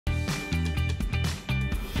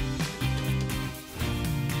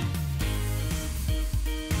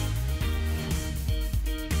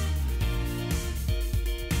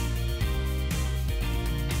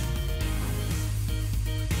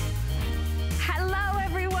Hello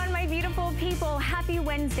everyone, my beautiful people. Happy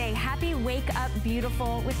Wednesday. Happy Wake Up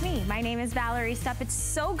Beautiful with me. My name is Valerie Stupp. It's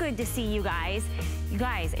so good to see you guys. You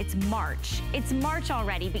guys, it's March. It's March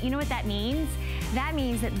already, but you know what that means? That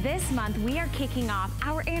means that this month we are kicking off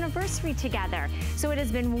our anniversary together. So it has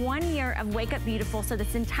been 1 year of Wake Up Beautiful. So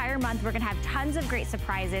this entire month we're gonna have tons of great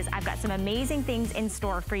surprises. I've got some amazing things in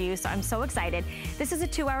store for you, so I'm so excited. This is a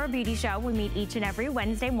 2-hour beauty show. We meet each and every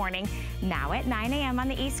Wednesday morning, now at 9 a.m. on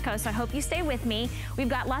the East Coast. So I hope you stay with me. We've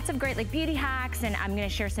got lots of great beauty hacks, and I'm gonna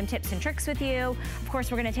share some tips and tricks with you. Of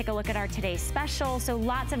course, we're gonna take a look at our today's special. So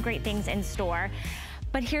lots of great things in store.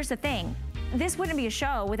 But here's the thing. This wouldn't be a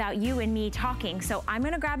show without you and me talking. So I'm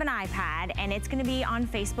gonna grab an iPad and it's gonna be on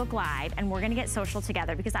Facebook Live, and we're gonna get social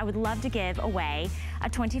together because I would love to give away a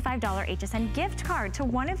 $25 HSN gift card to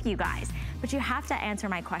one of you guys. But you have to answer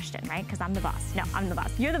my question, right? Because I'm the boss. No, I'm the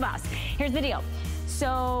boss. You're the boss. Here's the deal.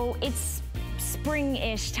 So it's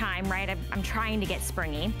spring-ish time, right? I'm trying to get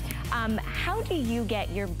springy. How do you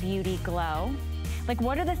get your beauty glow? Like,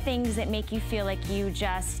 what are the things that make you feel like you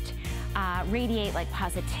just radiate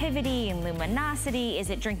positivity and luminosity? Is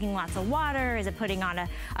it drinking lots of water? Is it putting on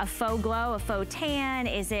a faux glow, a faux tan?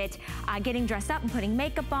 Is it getting dressed up and putting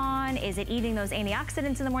makeup on? Is it eating those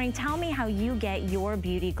antioxidants in the morning? Tell me how you get your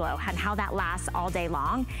beauty glow and how that lasts all day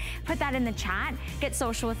long. Put that in the chat. Get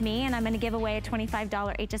social with me, and I'm gonna give away a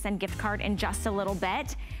 $25 HSN gift card in just a little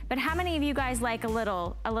bit. But how many of you guys like a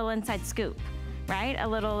little inside scoop? Right? A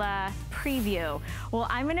little preview. Well,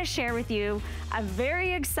 I'm gonna share with you a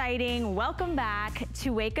very exciting welcome back to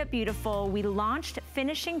Wake Up Beautiful. We launched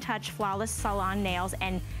Finishing Touch Flawless Salon Nails,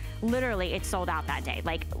 and literally it sold out that day.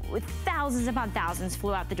 With thousands upon thousands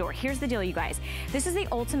flew out the door. Here's the deal, you guys. This is the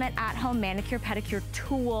ultimate at-home manicure pedicure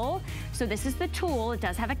tool. So this is the tool. It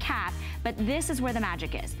does have a cap, but this is where the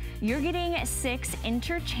magic is. You're getting 6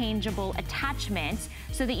 interchangeable attachments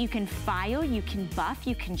so that you can file, you can buff,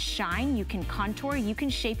 you can shine, you can contour, you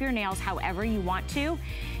can shape your nails however you want to.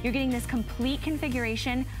 You're getting this complete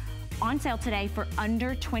configuration on sale today for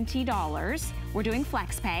under $20. We're doing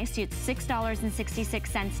flex pay, so it's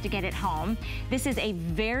 $6.66 to get it home. This is a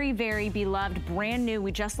very, very beloved, brand new.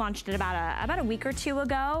 We just launched it about a week or two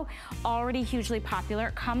ago. Already hugely popular.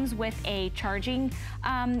 It comes with a charging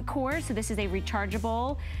cord, so this is a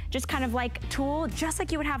rechargeable, just kind of tool, just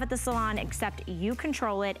like you would have at the salon, except you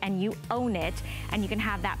control it and you own it, and you can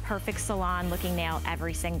have that perfect salon looking nail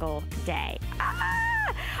every single day.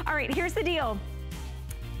 All right, here's the deal.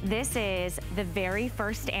 This is the very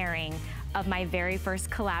first airing of my very first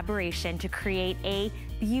collaboration to create a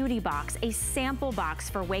beauty box, a sample box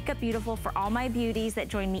for Wake Up Beautiful for all my beauties that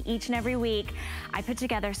join me each and every week. I put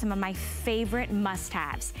together some of my favorite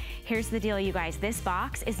must-haves. Here's the deal, you guys. This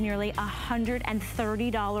box is nearly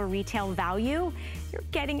 $130 retail value. You're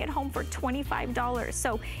getting it home for $25.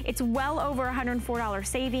 So it's well over $104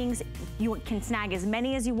 savings. You can snag as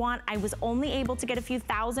many as you want. I was only able to get a few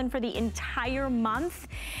thousand for the entire month.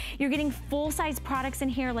 You're getting full-size products in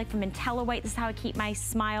here, like from IntelliWhite. This is how I keep my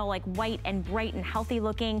smile white and bright and healthy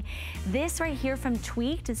looking. This right here from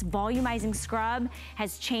Tweaked, this volumizing scrub,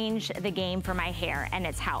 has changed the game for my hair and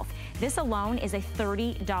its health. This alone is a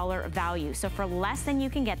 $30 value. So for less than you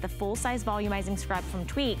can get the full-size volumizing scrub from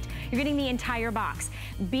Tweaked, you're getting the entire box.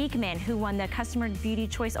 Beekman, who won the Customer Beauty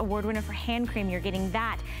Choice Award winner for hand cream, you're getting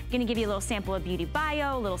that. I'm gonna give you a little sample of Beauty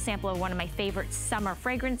Bio, a little sample of one of my favorite summer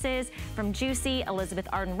fragrances from Juicy, Elizabeth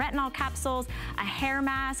Arden Retinol capsules, a hair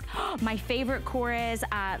mask, my favorite Korres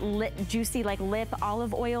Juicy lip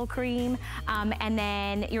olive oil cream, and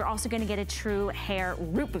then you're also gonna get a true hair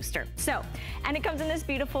root booster. So, and it comes in this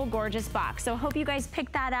beautiful, gorgeous box. So I hope you guys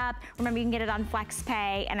pick that up. Remember, you can get it on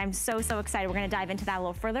FlexPay, and I'm so, so excited. We're gonna dive into that a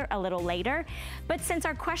little further, a little later. But since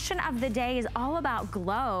our question of the day is all about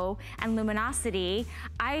glow and luminosity,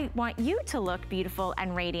 I want you to look beautiful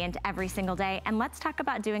and radiant every single day. And let's talk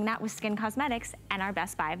about doing that with Skin Cosmetics and our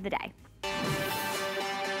best buy of the day.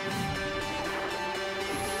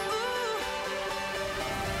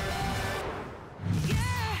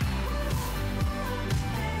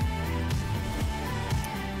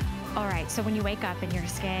 All right, so when you wake up and your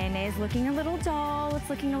skin is looking a little dull, it's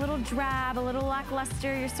looking a little drab, a little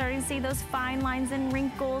lackluster, you're starting to see those fine lines and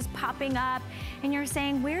wrinkles popping up, and you're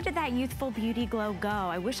saying, where did that youthful beauty glow go?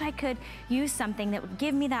 I wish I could use something that would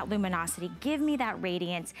give me that luminosity, give me that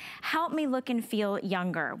radiance, help me look and feel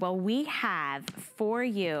younger. Well, we have for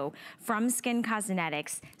you from Skin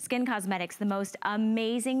Cosmetics, the most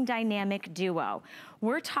amazing dynamic duo.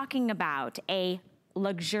 We're talking about a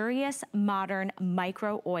luxurious, modern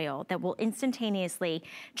micro oil that will instantaneously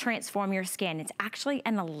transform your skin. It's actually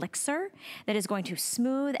an elixir that is going to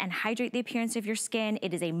smooth and hydrate the appearance of your skin.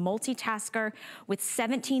 It is a multitasker with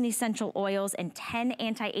 17 essential oils and 10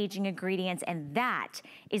 anti-aging ingredients, and that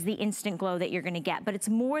is the instant glow that you're gonna get. But it's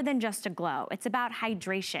more than just a glow. It's about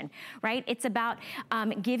hydration, right? It's about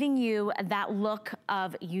giving you that look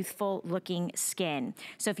of youthful looking skin.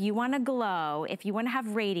 So if you wanna glow, if you wanna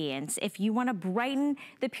have radiance, if you wanna brighten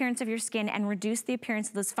the appearance of your skin and reduce the appearance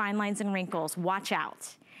of those fine lines and wrinkles, watch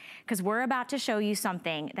out. Because we're about to show you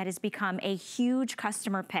something that has become a huge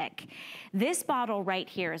customer pick. This bottle right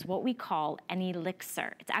here is what we call an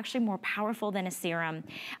elixir. It's actually more powerful than a serum.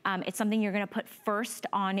 It's something you're gonna put first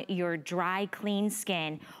on your dry, clean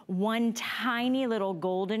skin. One tiny little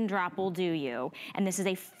golden drop will do you. And this is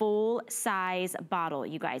a full-size bottle,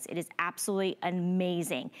 you guys. It is absolutely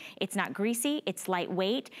amazing. It's not greasy, it's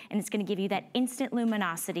lightweight, and it's gonna give you that instant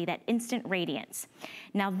luminosity, that instant radiance.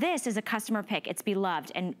 Now this is a customer pick. It's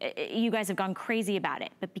beloved, and you guys have gone crazy about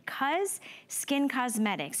it. But because Skin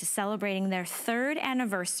Cosmetics is celebrating their 3rd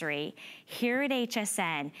anniversary here at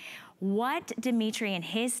HSN, what Dimitri and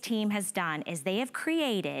his team has done is they have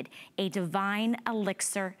created a Divine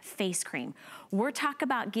Elixir face cream. We're talking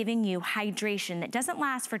about giving you hydration that doesn't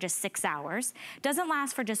last for just 6 hours, doesn't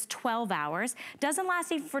last for just 12 hours, doesn't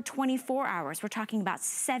last even for 24 hours. We're talking about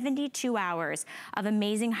 72 hours of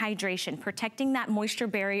amazing hydration, protecting that moisture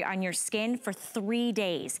barrier on your skin for 3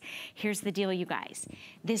 days. Here's the deal, you guys.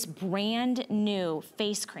 This brand new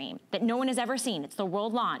face cream that no one has ever seen, it's the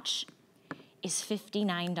world launch, is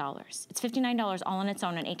 $59. It's $59 all on its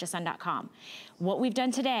own on hsn.com. What we've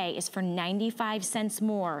done today is for 95 cents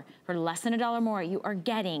more, for less than $1 more, you are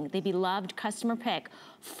getting the beloved customer pick,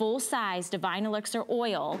 full-size Divine Elixir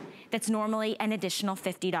oil that's normally an additional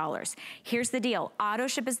 $50. Here's the deal. Auto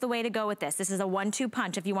ship is the way to go with this. This is a 1-2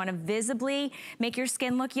 punch. If you want to visibly make your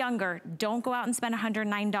skin look younger, don't go out and spend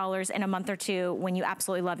 $109 in a month or two when you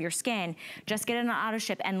absolutely love your skin. Just get it on auto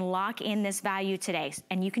ship and lock in this value today.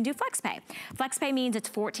 And you can do FlexPay. FlexPay means it's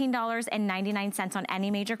 $14.99 on any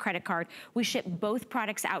major credit card. We ship both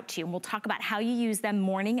products out to you, and we'll talk about how you use them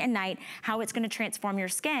morning and night, how it's going to transform your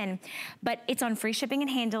skin. But it's on free shipping and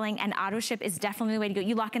handling, and auto ship is definitely the way to go.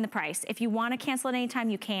 You lock in the price. If you want to cancel at any time,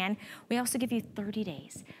 you can. We also give you 30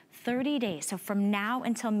 days. 30 days. So from now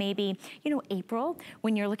until maybe, you know, April,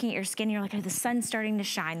 when you're looking at your skin, you're like, oh, the sun's starting to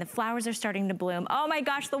shine, the flowers are starting to bloom. Oh my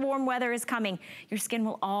gosh, the warm weather is coming. Your skin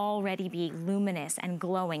will already be luminous and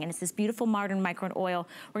glowing. And it's this beautiful modern micro oil.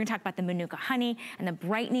 We're gonna talk about the Manuka honey and the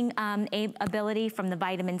brightening ability from the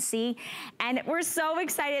vitamin C. And we're so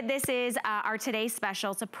excited. This is our today's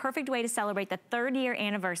special. It's a perfect way to celebrate the 3rd year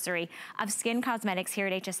anniversary of Skin Cosmetics here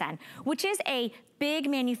at HSN, which is a big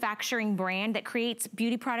manufacturing brand that creates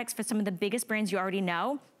beauty products for some of the biggest brands you already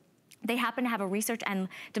know. They happen to have a research and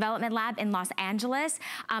development lab in Los Angeles.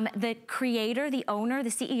 The creator, the owner, the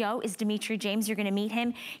CEO is Dimitri James. You're gonna meet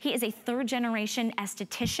him. He is a 3rd generation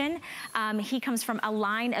esthetician. He comes from a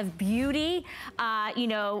line of beauty, you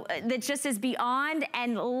know, that just is beyond.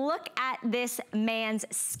 And look at this man's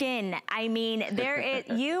skin. I mean,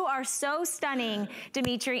 you are so stunning,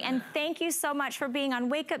 Dimitri. And thank you so much for being on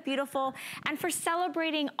Wake Up Beautiful and for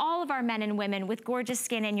celebrating all of our men and women with gorgeous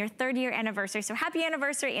skin and your 3rd year anniversary. So happy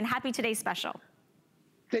anniversary and happy today's special.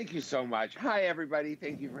 Thank you so much. Hi, everybody.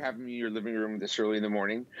 Thank you for having me in your living room this early in the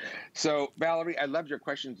morning. So, Valerie, I loved your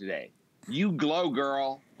question today. You glow,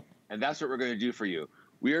 girl, and that's what we're going to do for you.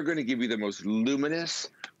 We are going to give you the most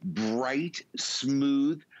luminous, bright,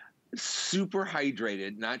 smooth, super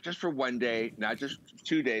hydrated, not just for 1 day, not just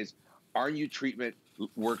 2 days. Our new treatment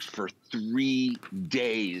works for 3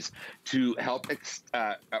 days to help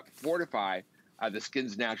fortify the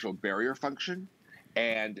skin's natural barrier function,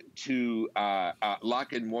 and to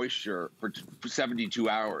lock in moisture for 72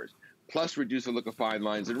 hours, plus reduce the look of fine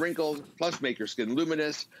lines and wrinkles, plus make your skin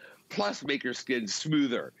luminous, plus make your skin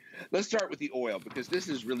smoother. Let's start with the oil, because this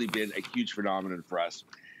has really been a huge phenomenon for us.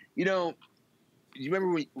 You know,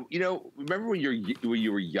 remember when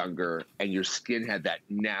you were younger and your skin had that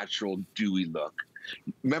natural dewy look?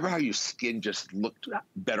 Remember how your skin just looked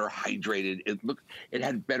better hydrated? It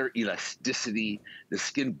had better elasticity. The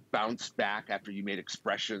skin bounced back after you made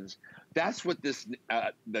expressions. That's what this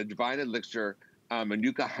the Divine Elixir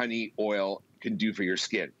Manuka honey oil can do for your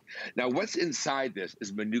skin. Now, what's inside this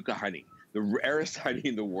is Manuka honey, the rarest honey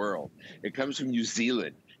in the world. It comes from New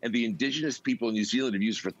Zealand. And the indigenous people in New Zealand have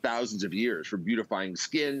used it for thousands of years for beautifying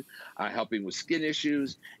skin, helping with skin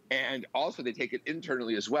issues, and also they take it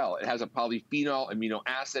internally as well. It has a polyphenol, amino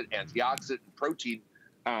acid, antioxidant, and protein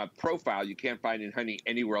profile you can't find in honey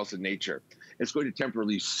anywhere else in nature. It's going to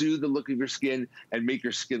temporarily soothe the look of your skin and make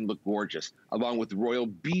your skin look gorgeous, along with royal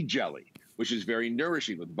bee jelly, which is very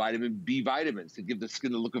nourishing with vitamin B vitamins to give the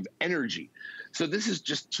skin a look of energy. So this is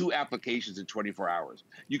just 2 applications in 24 hours.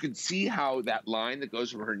 You can see how that line that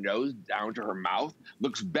goes from her nose down to her mouth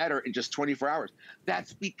looks better in just 24 hours.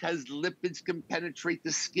 That's because lipids can penetrate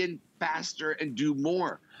the skin faster and do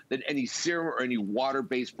more than any serum or any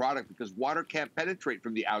water-based product, because water can't penetrate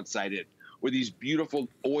from the outside in, where these beautiful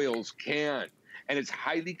oils can. And it's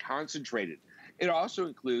highly concentrated. It also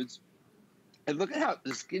includes, and look at how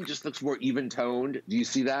the skin just looks more even-toned. Do you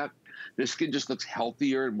see that? The skin just looks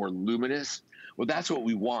healthier and more luminous. Well, that's what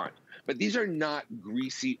we want. But these are not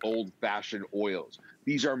greasy, old-fashioned oils.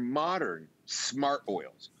 These are modern, smart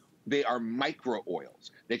oils. They are micro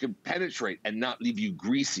oils. They can penetrate and not leave you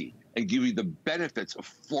greasy and give you the benefits of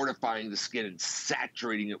fortifying the skin and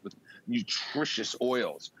saturating it with nutritious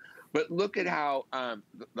oils. But look at how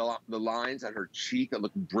the lines on her cheek that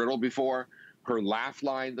looked brittle before, her laugh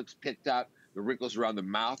line looks picked up, the wrinkles around the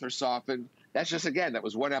mouth are softened. That's just, again, that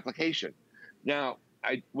was 1 application. Now,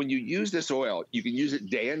 when you use this oil, you can use it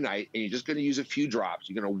day and night, and you're just going to use a few drops.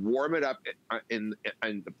 You're going to warm it up in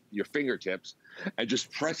your fingertips and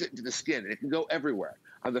just press it into the skin. And it can go everywhere,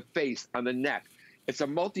 on the face, on the neck. It's a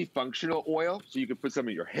multifunctional oil, so you can put some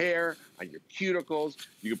in your hair, on your cuticles.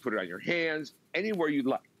 You can put it on your hands, anywhere you'd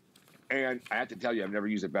like. And I have to tell you, I've never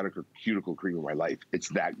used a better cuticle cream in my life. It's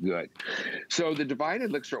that good. So the Divine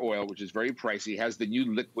Elixir oil, which is very pricey, has the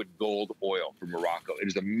new liquid gold oil from Morocco. It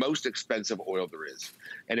is the most expensive oil there is.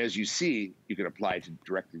 And as you see, you can apply it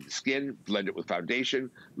directly to the skin, blend it with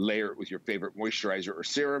foundation, layer it with your favorite moisturizer or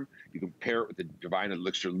serum. You can pair it with the Divine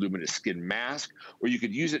Elixir Luminous Skin Mask, or you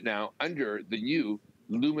could use it now under the new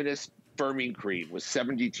Luminous Firming Cream with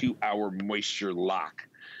 72-hour moisture lock.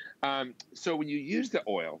 So when you use the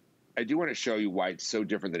oil, I do want to show you why it's so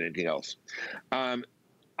different than anything else. I'll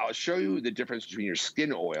show you the difference between your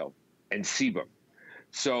skin oil and sebum.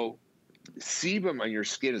 So sebum on your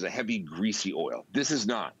skin is a heavy, greasy oil. This is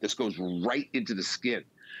not. This goes right into the skin.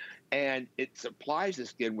 And it supplies the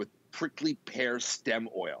skin with prickly pear stem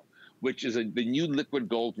oil, which is the new liquid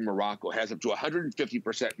gold from Morocco. It has up to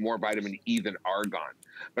 150% more vitamin E than argan.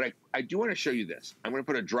 But I do want to show you this. I'm going to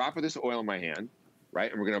put a drop of this oil in my hand, right?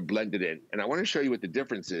 And we're going to blend it in. And I want to show you what the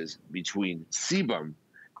difference is between sebum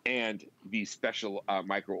and these special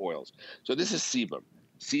micro oils. So this is sebum.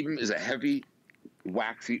 Sebum is a heavy,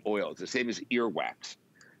 waxy oil. It's the same as earwax.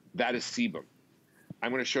 That is sebum.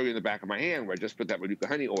 I'm going to show you in the back of my hand where I just put that Manuka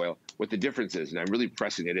honey oil what the difference is, and I'm really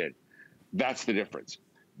pressing it in. That's the difference.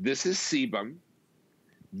 This is sebum.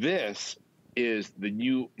 This is the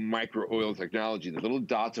new micro oil technology. The little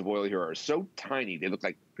dots of oil here are so tiny, they look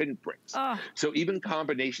like pinpricks. So even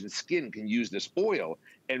combination skin can use this oil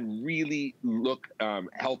and really look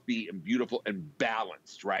healthy and beautiful and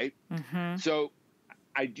balanced, right? So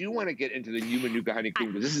I do want to get into the new Manuka honey cream,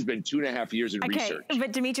 because this has been 2.5 years in research.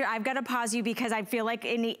 But Dimitri, I've got to pause you because I feel like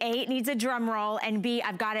A, it needs a drum roll, and B,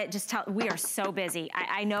 I've got to just tell, we are so busy.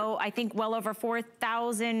 I know, I think well over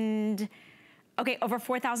 4,000... Okay, over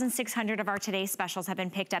 4,600 of our today's specials have been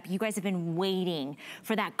picked up. You guys have been waiting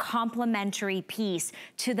for that complimentary piece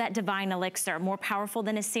to that Divine Elixir, more powerful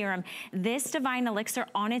than a serum. This Divine Elixir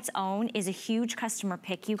on its own is a huge customer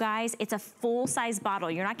pick, you guys. It's a full-size bottle.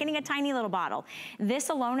 You're not getting a tiny little bottle. This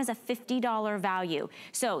alone is a $50 value.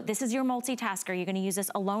 So this is your multitasker. You're gonna use this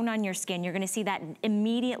alone on your skin. You're gonna see that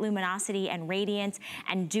immediate luminosity and radiance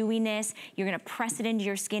and dewiness. You're gonna press it into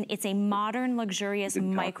your skin. It's a modern, luxurious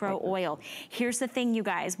micro oil. Here's the thing, you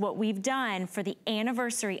guys, what we've done for the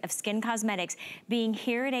anniversary of Skin Cosmetics being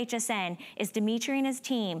here at HSN is Dimitri and his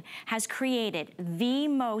team has created the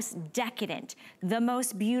most decadent, the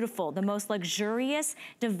most beautiful, the most luxurious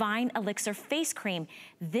Divine Elixir face cream.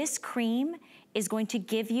 This cream is going to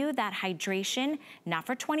give you that hydration, not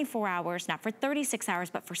for 24 hours, not for 36 hours,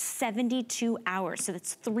 but for 72 hours. So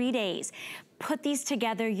that's 3 days. Put these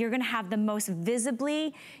together, you're gonna have the most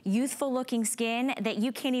visibly youthful looking skin that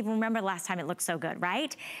you can't even remember the last time it looked so good,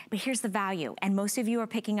 right? But here's the value, and most of you are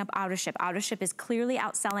picking up Autoship. Autoship is clearly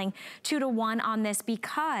outselling 2 to 1 on this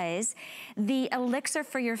because the elixir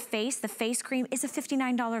for your face, the face cream, is a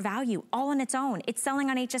 $59 value, all on its own. It's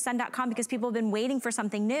selling on hsn.com because people have been waiting for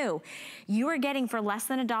something new. You are getting for less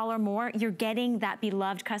than $1 more, you're getting that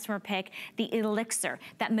beloved customer pick, the elixir,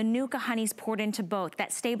 that Manuka honey's poured into both,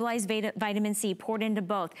 that stabilized vitamin C poured into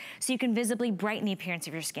both, so you can visibly brighten the appearance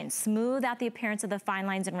of your skin, smooth out the appearance of the fine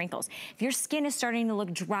lines and wrinkles. If your skin is starting to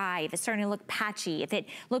look dry, if it's starting to look patchy, if it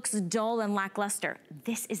looks dull and lackluster,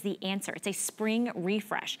 this is the answer. It's a spring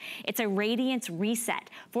refresh. It's a radiance reset.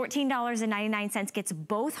 $14.99 gets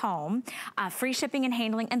both home, free shipping and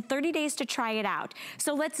handling, and 30 days to try it out.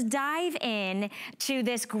 So let's dive in to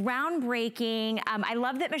this groundbreaking, I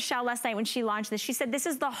love that Michelle last night when she launched this, she said this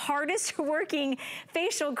is the hardest working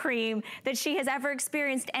facial cream that she has ever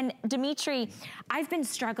experienced. And Dimitri, I've been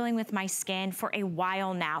struggling with my skin for a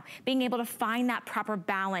while now, being able to find that proper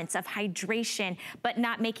balance of hydration, but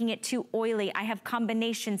not making it too oily. I have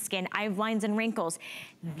combination skin, I have lines and wrinkles.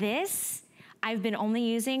 This, I've been only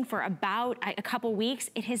using for about a couple weeks.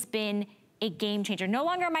 It has been a game changer. No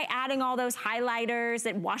longer am I adding all those highlighters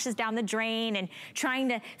that washes down the drain and trying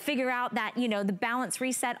to figure out that, you know, the balance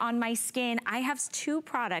reset on my skin. I have 2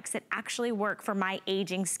 products that actually work for my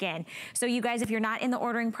aging skin. So you guys, if you're not in the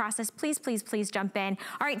ordering process, please, please, please jump in.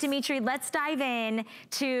 All right, Dimitri, let's dive in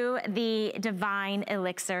to the Divine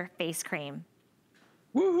Elixir Face Cream.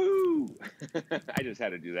 Woohoo! I just had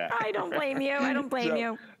to do that. I don't blame you, I don't blame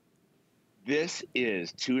you. This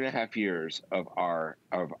is 2.5 years of our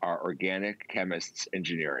organic chemists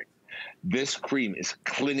engineering. This cream is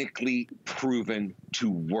clinically proven to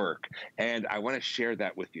work, and I want to share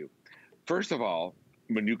that with you. First of all,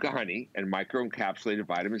 Manuka honey and microencapsulated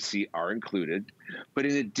vitamin C are included, but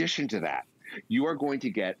in addition to that, you are going to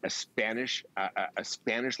get a Spanish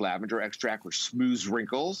lavender extract which smooths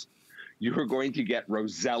wrinkles. You are going to get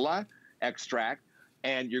rosella extract,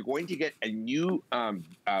 and you're going to get a new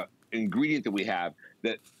ingredient that we have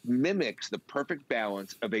that mimics the perfect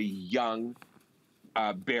balance of a young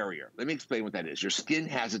barrier. Let me explain what that is. Your skin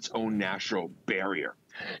has its own natural barrier.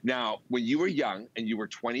 Now, when you were young and you were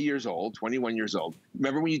 20 years old, 21 years old,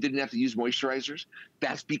 remember when you didn't have to use moisturizers?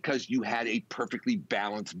 That's because you had a perfectly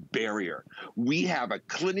balanced barrier. We have a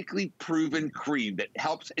clinically proven cream that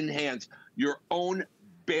helps enhance your own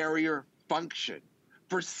barrier function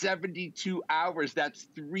for 72 hours. That's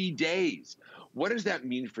 3 days. What does that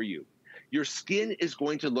mean for you? Your skin is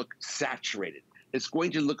going to look saturated. It's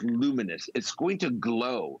going to look luminous. It's going to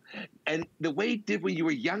glow. And the way it did when you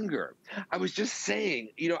were younger, I was just saying,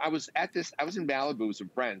 you know, I was in Malibu with some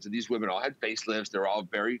friends, and these women all had facelifts. They're all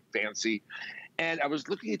very fancy. And I was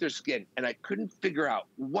looking at their skin, and I couldn't figure out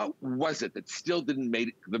what was it that still didn't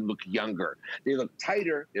make them look younger. They looked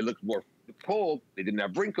tighter. They looked more cold. They didn't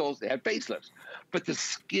have wrinkles. They had facelifts. But the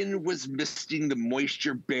skin was missing the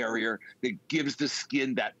moisture barrier that gives the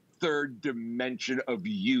skin that third dimension of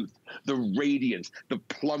youth, the radiance, the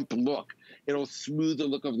plump look. It'll smooth the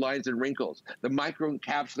look of lines and wrinkles. The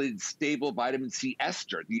microencapsulated stable vitamin C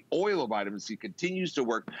ester, the oil of vitamin C, continues to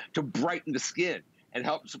work to brighten the skin and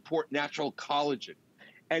help support natural collagen.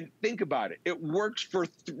 And think about it. It works for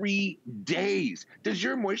 3 days. Does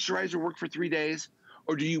your moisturizer work for 3 days?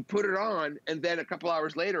 Or do you put it on and then a couple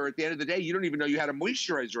hours later, at the end of the day, you don't even know you had a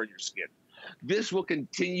moisturizer on your skin? This will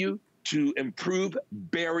continue to improve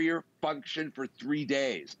barrier function for 3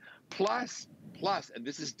 days. Plus, and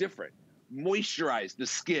this is different, moisturize the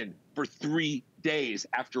skin for 3 days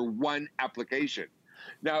after 1 application.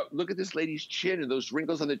 Now, look at this lady's chin and those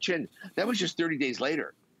wrinkles on the chin. That was just 30 days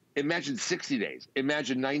later. Imagine 60 days.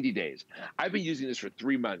 Imagine 90 days. I've been using this for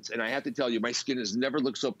 3 months, and I have to tell you, my skin has never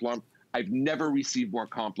looked so plump. I've never received more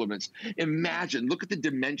compliments. Imagine, look at the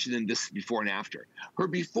dimension in this before and after. Her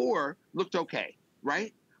before looked okay,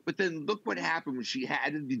 right? But then look what happened when she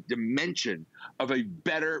added the dimension of a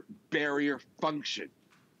better barrier function.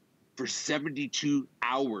 For 72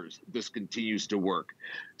 hours, this continues to work.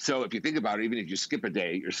 So if you think about it, even if you skip a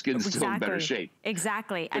day, your skin's still in better shape.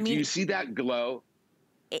 Exactly. But do you see that glow?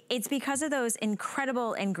 It's because of those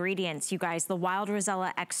incredible ingredients, you guys, the wild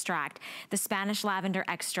rosella extract, the Spanish lavender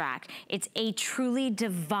extract. It's a truly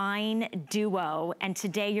divine duo, and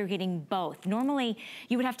today you're getting both. Normally,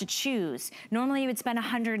 you would have to choose. Normally, you would spend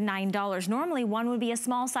 $109. Normally, one would be a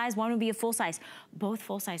small size, one would be a full size. Both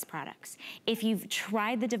full-size products. If you've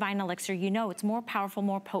tried the Divine Elixir, you know it's more powerful,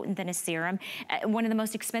 more potent than a serum. One of the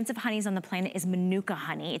most expensive honeys on the planet is Manuka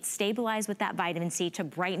honey. It's stabilized with that vitamin C to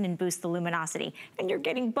brighten and boost the luminosity. And you're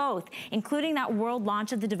getting getting both, including that world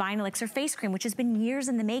launch of the Divine Elixir Face Cream, which has been years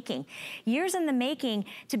in the making. Years in the making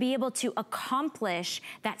to be able to accomplish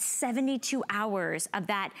that 72 hours of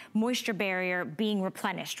that moisture barrier being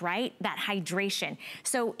replenished, right? That hydration.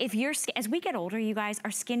 So if your skin, as we get older, you guys,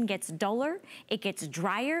 our skin gets duller, it gets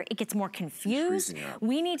drier, it gets more confused.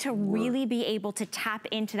 We need to really be able to tap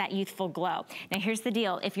into that youthful glow. Now here's the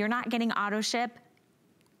deal. If you're not getting auto ship,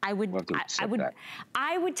 I would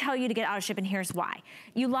tell you to get auto ship, and here's why.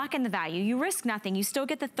 You lock in the value, you risk nothing, you still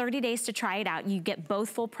get the 30 days to try it out, you get both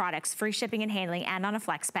full products, free shipping and handling, and on a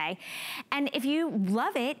flex pay. And if you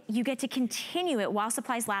love it, you get to continue it while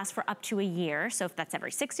supplies last for up to a year. So if that's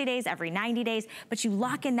every 60 days, every 90 days, but you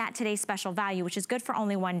lock in that today's special value, which is good for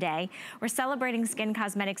only one day. We're celebrating Skin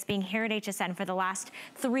Cosmetics being here at HSN for the last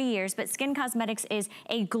 3 years, but Skin Cosmetics is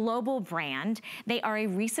a global brand. They are a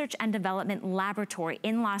research and development laboratory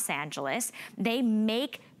in Los Angeles. They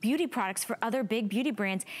make beauty products for other big beauty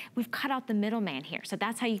brands. We've cut out the middleman here. So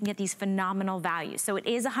that's how you can get these phenomenal values. So it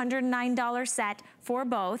is a $109 set for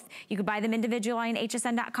both. You could buy them individually on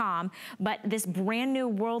hsn.com, but this brand new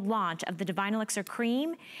world launch of the Divine Elixir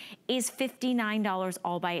Cream is $59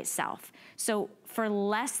 all by itself. So for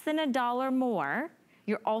less than $1 more,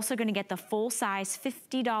 you're also gonna get the full-size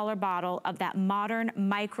 $50 bottle of that modern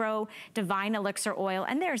micro Divine Elixir oil.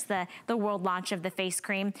 And there's the world launch of the face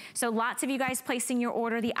cream. So lots of you guys placing your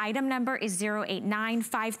order. The item number is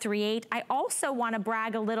 089538. I also wanna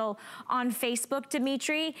brag a little on Facebook,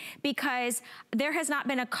 Dimitri, because there has not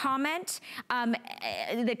been a comment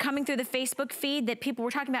that coming through the Facebook feed that people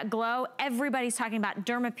were talking about glow. Everybody's talking about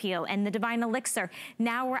Dermapeel and the Divine Elixir.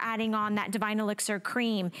 Now we're adding on that Divine Elixir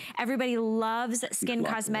cream. Everybody loves Skin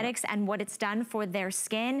Cosmetics and what it's done for their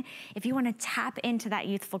skin. If you want to tap into that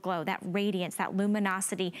youthful glow, that radiance, that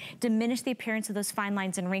luminosity, diminish the appearance of those fine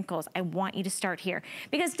lines and wrinkles, I want you to start here.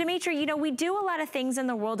 Because Dimitri, you know, we do a lot of things in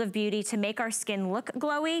the world of beauty to make our skin look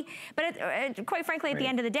glowy, but quite frankly, at the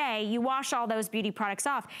end of the day, you wash all those beauty products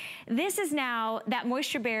off. This is now that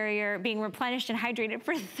moisture barrier being replenished and hydrated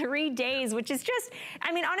for 3 days, which is just,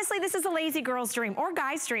 I mean, honestly, this is a lazy girl's dream or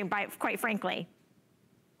guy's dream, quite frankly.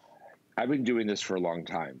 I've been doing this for a long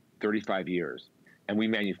time, 35 years. And we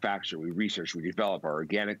manufacture, we research, we develop. Our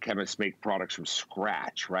organic chemists make products from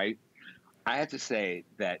scratch, right? I have to say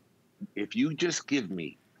that if you just give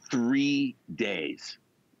me 3 days,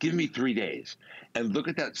 give me 3 days, and look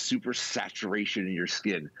at that super saturation in your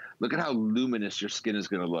skin. Look at how luminous your skin is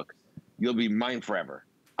gonna look. You'll be mine forever.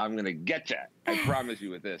 I'm gonna get you. I promise you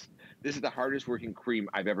with this. This is the hardest working cream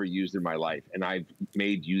I've ever used in my life. And I've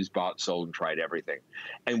made, used, bought, sold, and tried everything.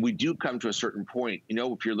 And we do come to a certain point, you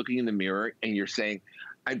know, if you're looking in the mirror and you're saying,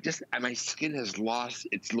 my skin has lost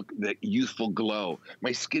the youthful glow.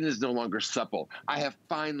 My skin is no longer supple. I have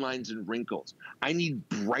fine lines and wrinkles. I need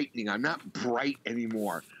brightening. I'm not bright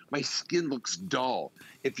anymore. My skin looks dull.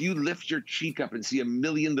 If you lift your cheek up and see a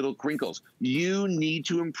million little crinkles, you need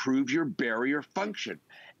to improve your barrier function.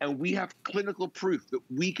 And we have clinical proof that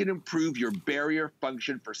we can improve your barrier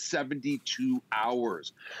function for 72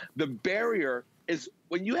 hours. The barrier is,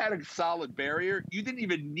 when you had a solid barrier, you didn't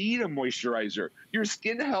even need a moisturizer. Your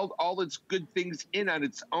skin held all its good things in on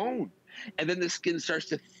its own. And then the skin starts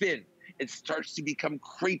to thin. It starts to become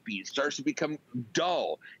crepey. It starts to become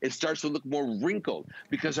dull. It starts to look more wrinkled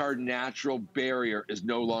because our natural barrier is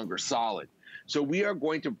no longer solid. So we have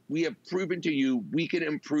proven to you we can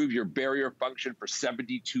improve your barrier function for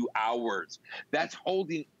 72 hours. That's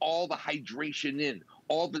holding all the hydration in,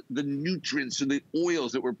 all the nutrients and the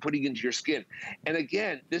oils that we're putting into your skin. And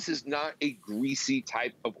again, this is not a greasy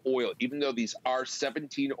type of oil, even though these are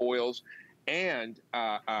 17 oils and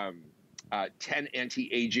 10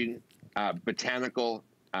 anti-aging botanical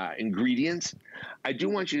ingredients. I do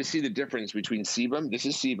want you to see the difference between sebum. This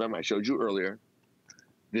is sebum, I showed you earlier.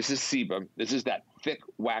 This is sebum. This is that thick,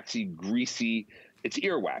 waxy, greasy, it's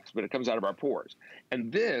earwax, but it comes out of our pores. And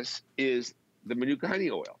this is the Manuka honey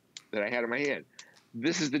oil that I had in my hand.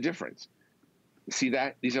 This is the difference. See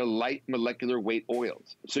that? These are light molecular weight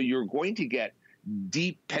oils. So you're going to get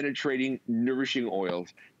deep penetrating, nourishing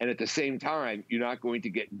oils. And at the same time, you're not going to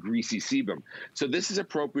get greasy sebum. So this is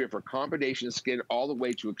appropriate for combination skin all the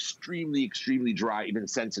way to extremely, extremely dry, even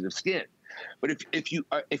sensitive skin. But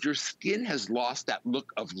if your skin has lost that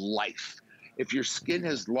look of life, if your skin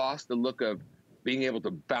has lost the look of being able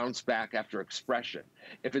to bounce back after expression,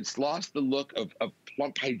 if it's lost the look of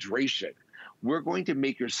plump hydration, we're going to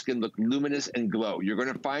make your skin look luminous and glow. You're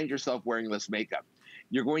going to find yourself wearing less makeup.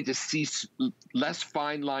 You're going to see less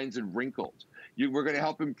fine lines and wrinkles. We're going to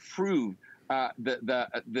help improve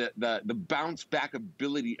the bounce back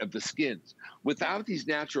ability of the skins. Without these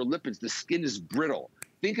natural lipids, the skin is brittle.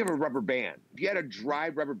 Think of a rubber band. If you had a dry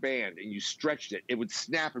rubber band and you stretched it, it would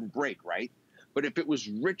snap and break, right? But if it was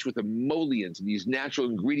rich with emollients and these natural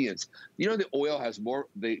ingredients, you know, the oil has more,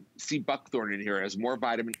 the sea buckthorn in here has more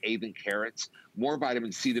vitamin A than carrots, more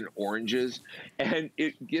vitamin C than oranges, and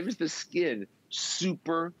it gives the skin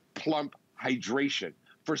super plump hydration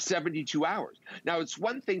for 72 hours. Now, it's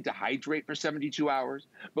one thing to hydrate for 72 hours,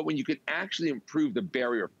 but when you can actually improve the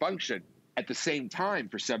barrier function at the same time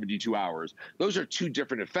for 72 hours, those are two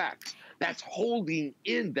different effects. That's holding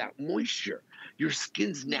in that moisture. Your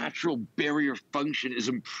skin's natural barrier function is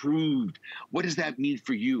improved. What does that mean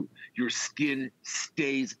for you? Your skin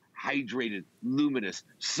stays hydrated, luminous,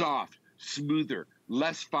 soft, smoother,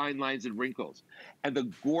 less fine lines and wrinkles. And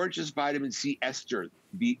the gorgeous vitamin C ester,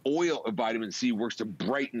 the oil of vitamin C, works to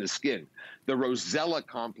brighten the skin. The Rosella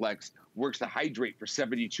complex works to hydrate for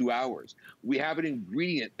 72 hours. We have an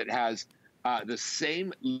ingredient that has the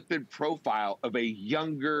same lipid profile of a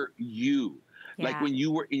younger you. Yeah. Like when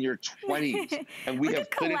you were in your 20s, and we have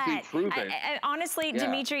clinically proven. Honestly, yeah.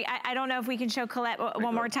 Dimitri, I don't know if we can show Colette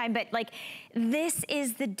one more time, but like, this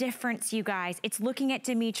is the difference, you guys. It's looking at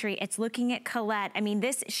Dimitri, it's looking at Colette. I mean,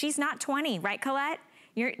 she's not 20, right, Colette?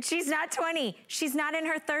 She's not 20. She's not in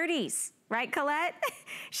her 30s, right, Colette?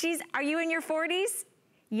 Are you in your 40s?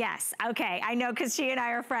 Yes, okay, I know, because she and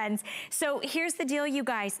I are friends. So here's the deal, you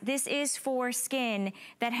guys. This is for skin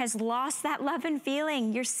that has lost that love and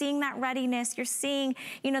feeling. You're seeing that ruddiness. You're seeing,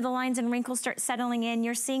 you know, the lines and wrinkles start settling in.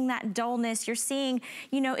 You're seeing that dullness. You're seeing,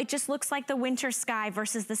 you know, it just looks like the winter sky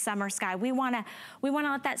versus the summer sky. We wanna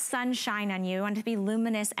let that sun shine on you. We want it to be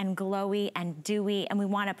luminous and glowy and dewy, and we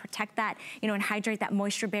wanna protect that, you know, and hydrate that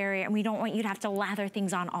moisture barrier, and we don't want you to have to lather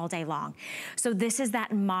things on all day long. So this is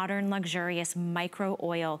that modern, luxurious micro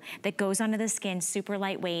oil that goes onto the skin, super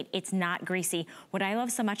lightweight. It's not greasy. What I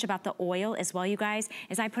love so much about the oil as well, you guys,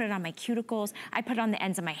 is I put it on my cuticles, I put it on the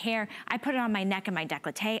ends of my hair, I put it on my neck and my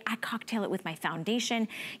décolleté, I cocktail it with my foundation.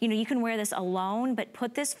 You know, you can wear this alone, but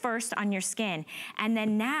put this first on your skin. And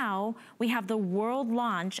then now we have the world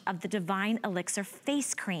launch of the Divine Elixir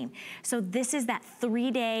Face Cream. So this is that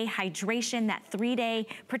 3-day hydration, that 3-day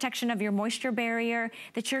protection of your moisture barrier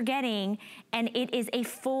that you're getting, and it is a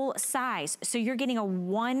full size. So you're getting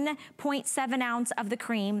a 1.7 ounce of the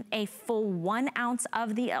cream, a full 1 ounce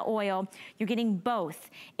of the oil. You're getting both.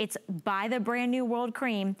 It's buy the brand new World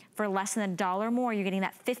Cream for less than $1 more. You're getting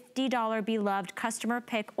that $50 beloved customer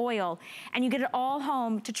pick oil, and you get it all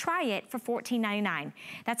home to try it for $14.99.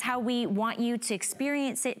 That's how we want you to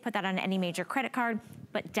experience it. Put that on any major credit card,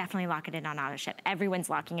 but definitely lock it in on auto ship. Everyone's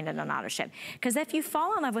locking it in on auto ship. Because if you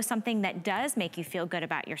fall in love with something that does make you feel good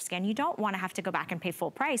about your skin, you don't want to have to go back and pay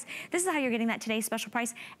full price. This is how you're getting that today's special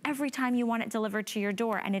price every time you want it delivered to your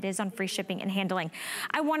door, and it is on free shipping and handling.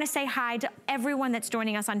 I want to say hi to everyone that's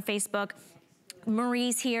joining us on Facebook.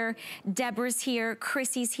 Marie's here, Deborah's here,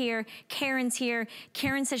 Chrissy's here, Karen's here.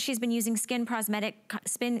 Karen says she's been using skin cosmetics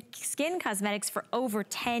for over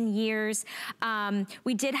 10 years.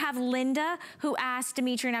 We did have Linda who asked,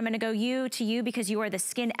 Dimitri, and I'm gonna go to you because you are the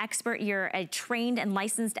skin expert. You're a trained and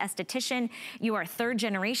licensed esthetician. You are a 3rd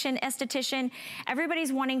generation esthetician.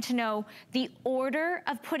 Everybody's wanting to know the order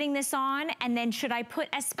of putting this on, and then should I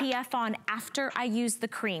put SPF on after I use the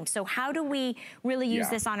cream? So how do we really use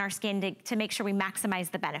this on our skin to make sure we maximize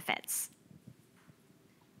the benefits?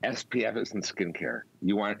 SPF isn't skincare.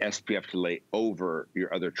 You want SPF to lay over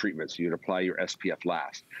your other treatments. So you'd apply your SPF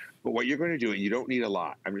last. But what you're going to do, and you don't need a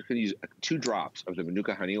lot, I'm just going to use 2 drops of the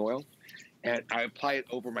Manuka honey oil, and I apply it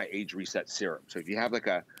over my age reset serum. So if you have like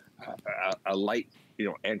a light, you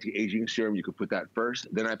know, anti-aging serum, you could put that first.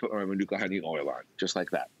 Then I put my Manuka honey oil on, just like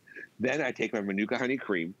that. Then I take my Manuka honey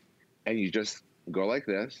cream, and you just go like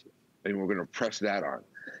this, and we're going to press that on.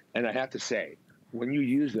 And I have to say, when you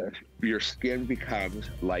use this, your skin becomes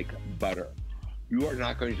like butter. You are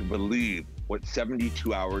not going to believe what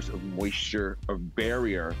 72 hours of moisture, of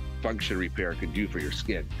barrier function repair can do for your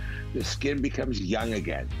skin. The skin becomes young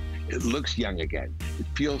again. It looks young again. It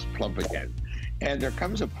feels plump again. And there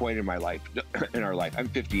comes a point in my life, in our life, I'm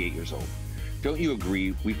 58 years old. Don't you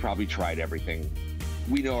agree? We've probably tried everything.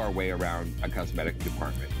 We know our way around a cosmetic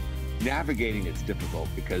department. Navigating it's difficult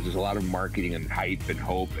because there's a lot of marketing and hype and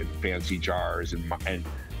hope and fancy jars and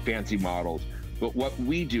fancy models. But what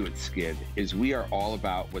we do at Skin is we are all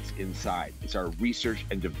about what's inside. It's our research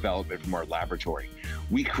and development from our laboratory.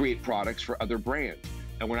 We create products for other brands.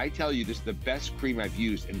 And when I tell you this is the best cream I've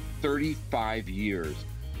used in 35 years,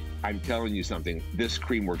 I'm telling you something, this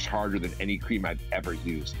cream works harder than any cream I've ever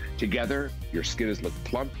used. Together, your skin is look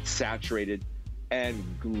plump, saturated, and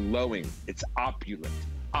glowing. It's opulent.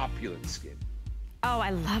 Opulent skin. Oh,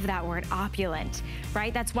 I love that word, opulent,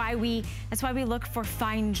 right? That's why we look for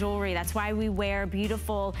fine jewelry. That's why we wear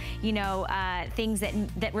beautiful, you know, things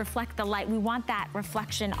that reflect the light. We want that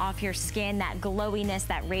reflection off your skin, that glowiness,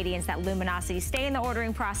 that radiance, that luminosity. Stay in the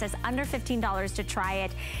ordering process, under $15 to try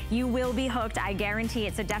it. You will be hooked, I guarantee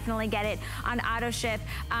it, so definitely get it on auto ship.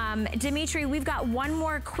 Dimitri, we've got one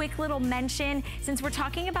more quick little mention, since we're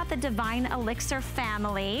talking about the Divine Elixir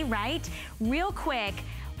family, right? Real quick,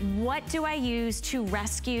 what do I use to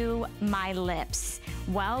rescue my lips?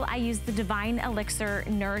 Well, I use the Divine Elixir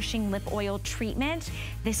Nourishing Lip Oil Treatment.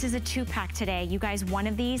 This is a 2-pack today. You guys, one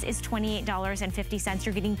of these is $28.50.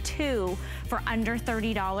 You're getting 2 for under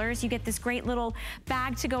 $30. You get this great little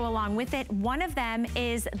bag to go along with it. One of them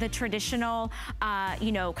is the traditional,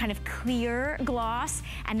 you know, kind of clear gloss.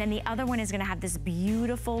 And then the other one is gonna have this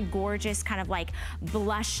beautiful, gorgeous kind of like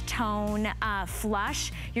blush tone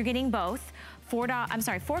flush. You're getting both. 4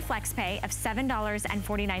 flex pay of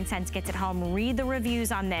 $7.49 gets it home. Read the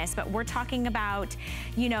reviews on this, but we're talking about,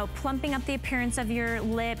 you know, plumping up the appearance of your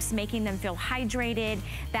lips, making them feel hydrated,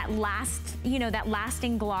 that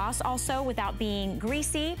lasting gloss also without being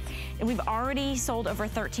greasy. And we've already sold over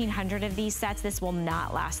 1,300 of these sets. This will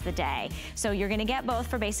not last the day. So you're gonna get both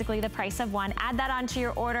for basically the price of one. Add that onto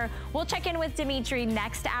your order. We'll check in with Dimitri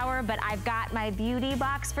next hour, but I've got my beauty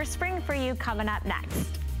box for spring for you coming up next.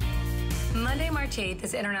 Monday, March 8th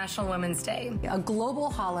is International Women's Day, a global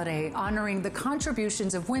holiday honoring the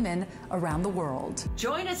contributions of women around the world.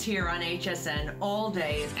 Join us here on HSN all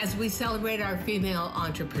day as we celebrate our female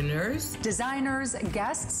entrepreneurs, designers,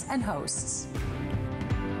 guests, and hosts.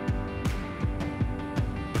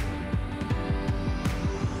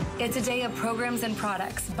 It's a day of programs and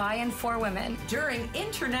products by and for women during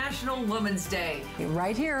International Women's Day.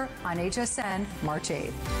 Right here on HSN, March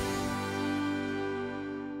 8th.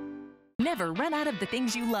 Never run out of the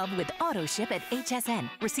things you love with auto ship at HSN.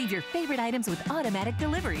 Receive your favorite items with automatic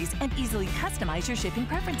deliveries and easily customize your shipping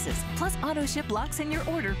preferences. Plus, auto ship locks in your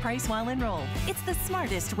order price while enrolled. It's the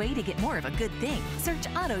smartest way to get more of a good thing. Search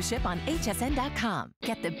auto ship on hsn.com.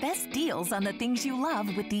 Get the best deals on the things you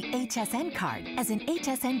love with the HSN card. As an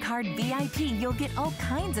HSN card VIP, you'll get all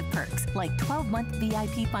kinds of perks, like 12-month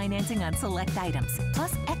VIP financing on select items,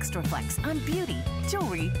 plus extra flex on beauty,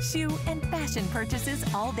 jewelry, shoe, and fashion purchases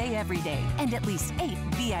all day, every day. And at least 8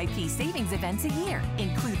 VIP savings events a year.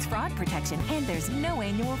 Includes fraud protection, and there's no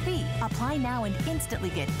annual fee. Apply now and instantly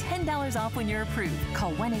get $10 off when you're approved.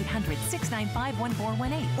 Call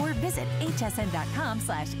 1-800-695-1418 or visit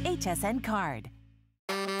hsn.com/HSN card.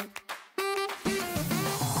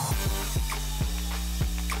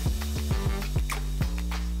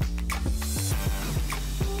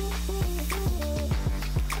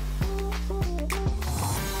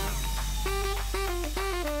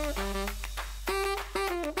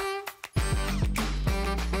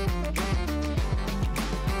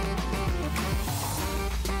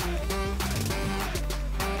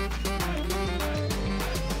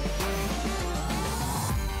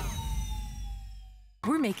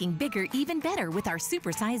 Making bigger even better with our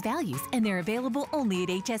supersize values, and they're available only at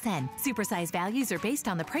HSN. Supersize values are based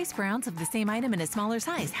on the price per ounce of the same item in a smaller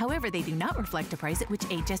size. However, they do not reflect a price at which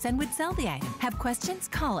HSN would sell the item. Have questions?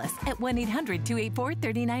 Call us at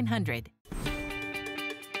 1-800-284-3900.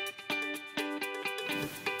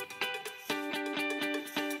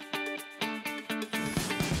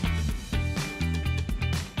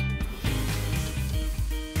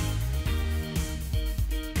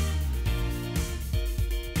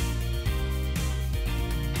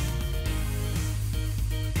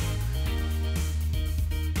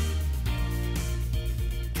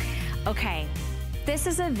 Okay, this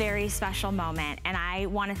is a very special moment, and I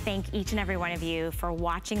want to thank each and every one of you for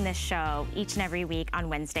watching this show each and every week on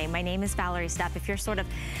Wednesday. My name is Valerie Stupp. If you're sort of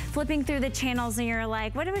flipping through the channels and you're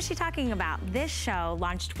like, what was she talking about? This show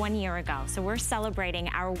launched 1 year ago, so we're celebrating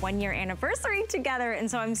our 1-year anniversary together,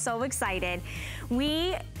 and so I'm so excited.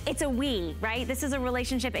 It's a we, right? This is a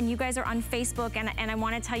relationship, and you guys are on Facebook, and I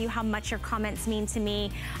want to tell you how much your comments mean to me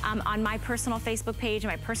on my personal Facebook page,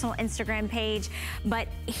 my personal Instagram page. But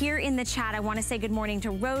here in the chat, I want to say good morning to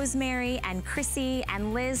Rosemary and Chrissy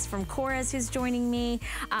and Liz from Cora's, who's joining me.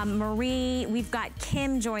 Marie, we've got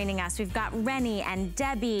Kim joining us. We've got Rennie and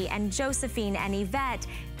Debbie and Josephine and Yvette.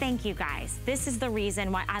 Thank you guys. This is the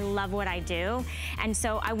reason why I love what I do. And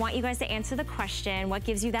so I want you guys to answer the question, what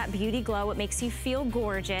gives you that beauty glow? What makes you feel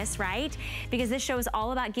gorgeous? purchase, right? Because this show is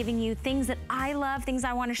all about giving you things that I love, things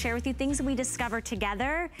I want to share with you, things that we discover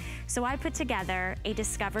together. So I put together a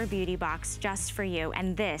Discover Beauty box just for you,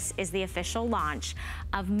 and this is the official launch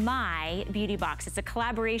of my beauty box. It's a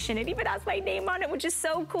collaboration. It even has my name on it, which is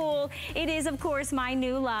so cool. It is, of course, my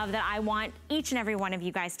new love that I want each and every one of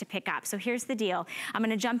you guys to pick up. So here's the deal. I'm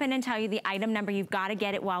gonna jump in and tell you the item number. You've got to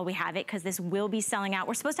get it while we have it, because this will be selling out.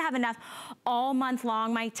 We're supposed to have enough all month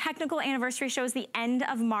long. My technical anniversary show is the end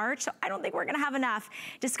of March, so I don't think we're gonna have enough.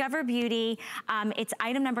 Discover Beauty, it's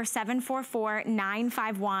item number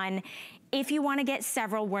 744951. If you want to get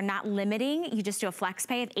several, we're not limiting. You just do a flex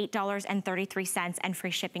pay of $8.33 and free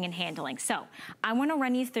shipping and handling. So I want to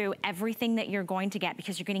run you through everything that you're going to get,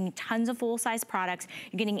 because you're getting tons of full-size products.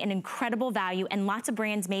 You're getting an incredible value, and lots of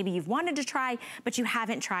brands maybe you've wanted to try, but you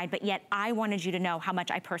haven't tried, but yet I wanted you to know how much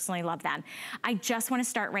I personally love them. I just want to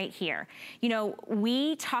start right here. You know,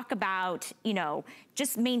 we talk about, you know,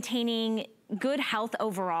 just maintaining good health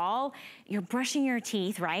overall. You're brushing your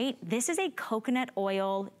teeth, right? This is a coconut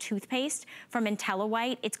oil toothpaste from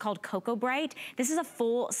IntelliWhite. It's called Cocoa Bright. This is a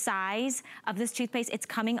full size of this toothpaste. It's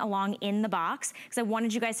coming along in the box, because I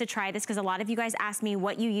wanted you guys to try this, because a lot of you guys ask me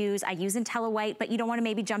what you use. I use IntelliWhite, but you don't want to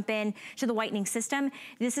maybe jump in to the whitening system.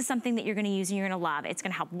 This is something that you're going to use and you're going to love. It's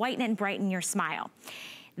going to help whiten and brighten your smile.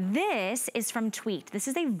 This is from Tweaked. This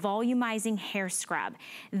is a volumizing hair scrub.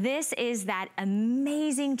 This is that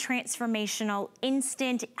amazing, transformational,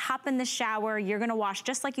 instant, hop in the shower. You're gonna wash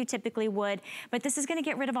just like you typically would, but this is gonna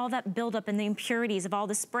get rid of all that buildup and the impurities of all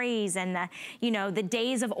the sprays and the, you know, the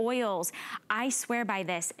days of oils. I swear by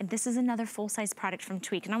this. This is another full-size product from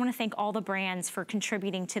Tweaked, and I wanna thank all the brands for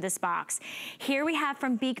contributing to this box. Here we have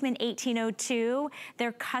from Beekman 1802,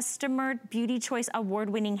 their Customer Beauty Choice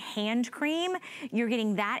Award-winning hand cream. You're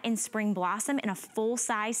getting that in Spring Blossom in a full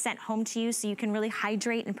size sent home to you, so you can really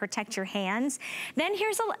hydrate and protect your hands. Then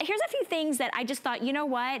here's a few things that I just thought, you know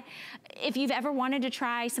what? If you've ever wanted to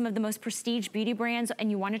try some of the most prestige beauty brands and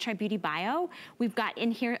you want to try Beauty Bio, we've got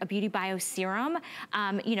in here a Beauty Bio serum,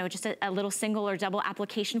 you know, just a little single or double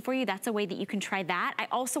application for you. That's a way that you can try that. I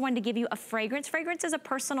also wanted to give you a fragrance. Fragrance is a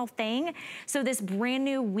personal thing. So this brand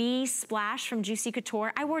new Wee Splash from Juicy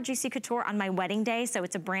Couture. I wore Juicy Couture on my wedding day, so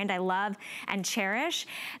it's a brand I love and cherish.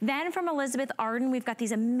 Then from Elizabeth Arden, we've got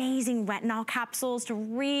these amazing retinol capsules to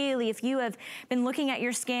really, if you have been looking at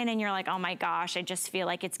your skin and you're like, oh my gosh, I just feel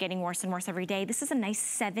like it's getting worse and worse every day. This is a nice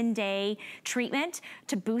 7-day treatment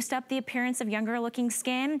to boost up the appearance of younger looking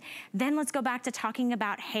skin. Then let's go back to talking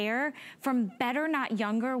about hair from Better Not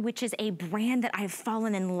Younger, which is a brand that I've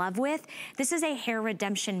fallen in love with. This is a hair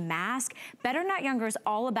redemption mask. Better Not Younger is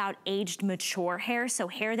all about aged, mature hair, so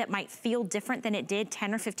hair that might feel different than it did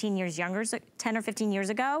 10 or 15 years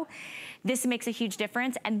ago. This makes a huge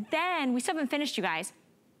difference. And then we still haven't finished, you guys.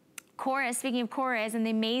 Cora, speaking of Cora, and the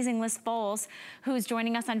amazing Liz Foles, who's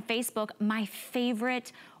joining us on Facebook, my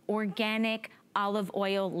favorite organic olive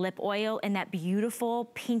oil lip oil in that beautiful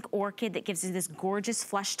pink orchid that gives you this gorgeous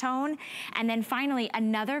flush tone. And then finally,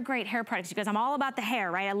 another great hair product, because I'm all about the hair,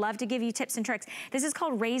 right? I love to give you tips and tricks. This is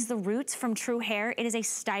called Raise the Roots from True Hair. It is a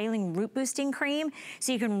styling root boosting cream,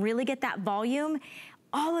 so you can really get that volume.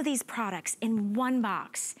 All of these products in one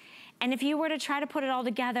box. And if you were to try to put it all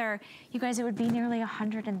together, you guys, it would be nearly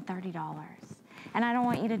 $130. And I don't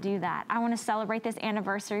want you to do that. I want to celebrate this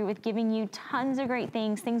anniversary with giving you tons of great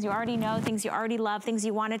things, things you already know, things you already love, things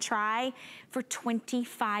you want to try for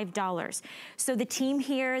 $25. So the team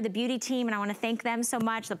here, the beauty team, and I want to thank them so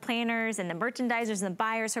much, the planners and the merchandisers and the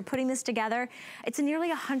buyers for putting this together. It's a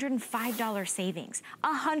nearly $105 savings,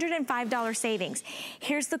 $105 savings.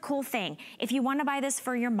 Here's the cool thing. If you want to buy this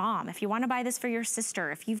for your mom, if you want to buy this for your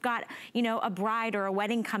sister, if you've got, you know, a bride or a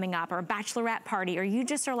wedding coming up or a bachelorette party, or you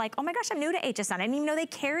just are like, oh my gosh, I'm new to HSN. I didn't even know they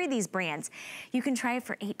carry these brands. You can try it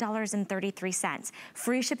for $8.33.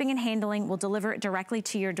 Free shipping and handling. Will deliver it directly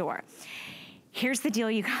to your door. Here's the deal,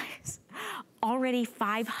 you guys. Already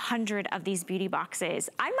 500 of these beauty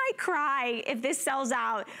boxes. I might cry if this sells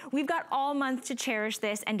out. We've got all month to cherish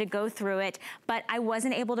this and to go through it, but I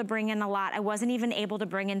wasn't able to bring in a lot. I wasn't even able to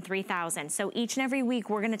bring in 3,000. So each and every week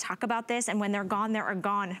we're gonna talk about this, and when they're gone, they're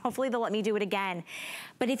gone. Hopefully they'll let me do it again.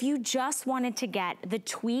 But if you just wanted to get the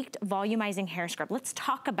Tweaked volumizing hair scrub, let's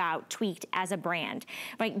talk about Tweaked as a brand.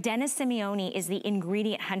 Right, Dennis Simeone is the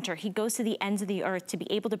ingredient hunter. He goes to the ends of the earth to be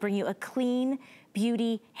able to bring you a clean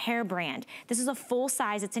beauty hair brand. This is a full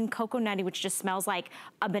size. It's in Cocoa Nutty, which just smells like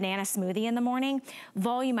a banana smoothie in the morning.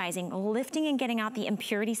 Volumizing, lifting and getting out the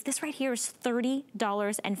impurities. This right here is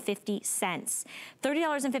 $30.50.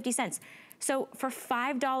 $30.50. So for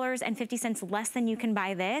 $5.50 less than you can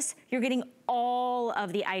buy this, you're getting all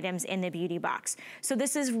of the items in the beauty box. So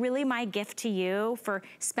this is really my gift to you for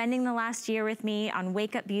spending the last year with me on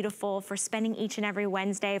Wake Up Beautiful, for spending each and every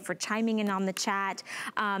Wednesday, for chiming in on the chat.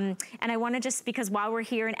 And I wanna just, because while we're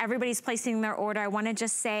here and everybody's placing their order, I wanna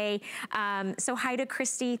just say, so hi to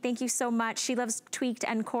Christy, thank you so much. She loves Tweaked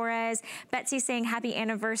and Corez. Betsy saying happy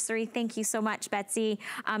anniversary. Thank you so much, Betsy.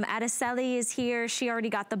 Adeseli is here. She already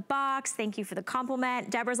got the box. Thank you for the compliment.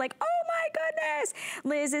 Deborah's like, oh my goodness.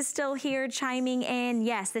 Liz is still here chiming in.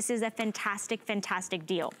 Yes, this is a fantastic, fantastic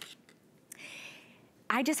deal.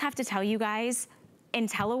 I just have to tell you guys,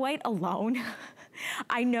 IntelliWhite alone,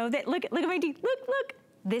 I know that, look at my teeth, look.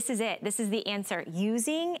 This is it, this is the answer.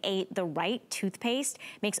 Using the right toothpaste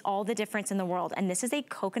makes all the difference in the world. And this is a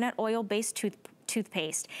coconut oil-based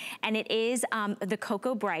toothpaste, and it is the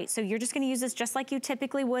Cocoa Bright. So you're just gonna use this just like you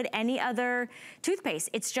typically would any other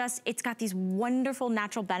toothpaste. It's got these wonderful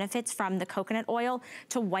natural benefits from the coconut oil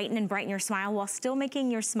to whiten and brighten your smile while still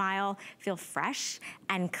making your smile feel fresh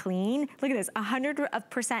and clean. Look at this,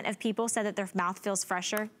 100% of people said that their mouth feels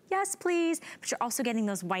fresher. Yes, please, but you're also getting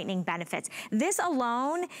those whitening benefits. This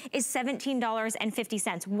alone is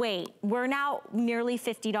 $17.50. Wait, we're now nearly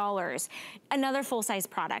 $50. Another full-size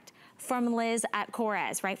product from Liz at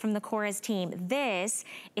Corez, right, from the Corez team. This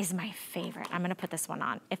is my favorite. I'm gonna put this one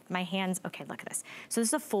on. If my hands, okay, look at this. So this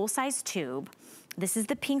is a full-size tube. This is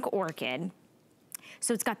the Pink Orchid.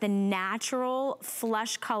 So it's got the natural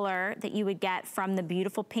flush color that you would get from the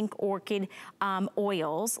beautiful Pink Orchid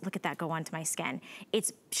oils. Look at that go onto my skin.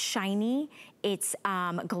 It's shiny, it's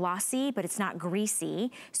glossy, but it's not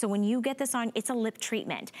greasy. So when you get this on, it's a lip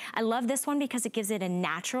treatment. I love this one because it gives it a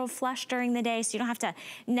natural flush during the day, so you don't have to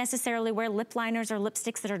necessarily wear lip liners or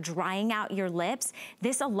lipsticks that are drying out your lips.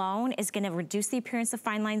 This alone is gonna reduce the appearance of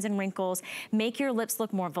fine lines and wrinkles, make your lips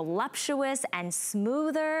look more voluptuous and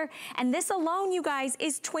smoother. And this alone, you guys,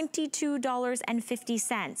 is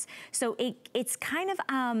 $22.50. So it's kind of,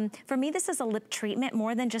 for me, this is a lip treatment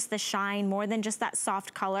more than just the shine, more than just that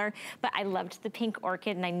soft color, but I loved the Pink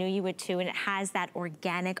Orchid and I knew you would too, and it has that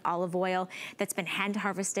organic olive oil that's been hand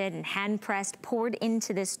harvested and hand pressed, poured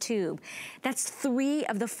into this tube. That's 3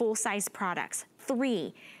 of the full-size products,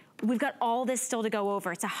 3. We've got all this still to go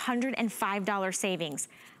over. It's $105 savings.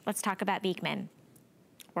 Let's talk about Beekman.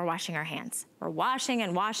 We're washing our hands. We're washing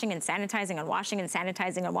and washing and sanitizing and washing and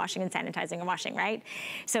sanitizing and washing and sanitizing and washing, right?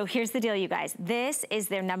 So here's the deal, you guys. This is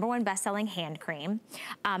their #1 best-selling hand cream.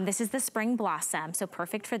 This is the Spring Blossom, so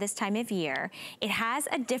perfect for this time of year. It has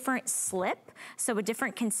a different slip, so a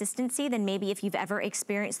different consistency than maybe if you've ever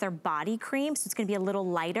experienced their body cream, so it's gonna be a little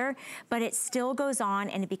lighter, but it still goes on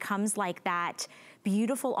and it becomes like that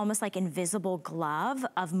beautiful, almost like invisible glove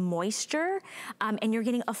of moisture, and you're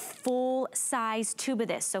getting a full-size tube of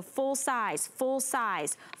this. So full size, full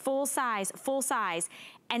size, full size, full size.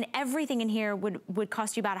 And everything in here would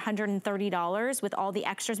cost you about $130 with all the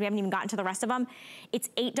extras. We haven't even gotten to the rest of them.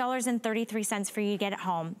 It's $8.33 for you to get at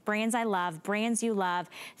home. Brands I love, brands you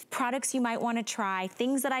love, products you might wanna try,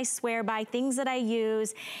 things that I swear by, things that I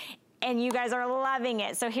use, and you guys are loving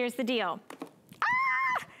it. So here's the deal.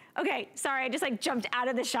 Okay, sorry, I just like jumped out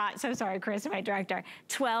of the shot. So sorry, Chris, my director.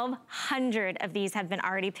 1,200 of these have been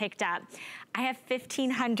already picked up. I have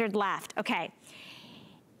 1,500 left. Okay,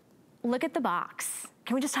 look at the box.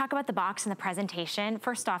 Can we just talk about the box and the presentation?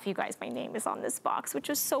 First off, you guys, my name is on this box, which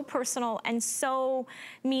is so personal and so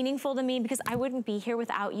meaningful to me because I wouldn't be here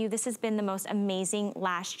without you. This has been the most amazing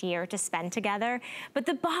last year to spend together. But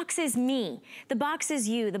the box is me. The box is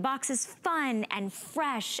you. The box is fun and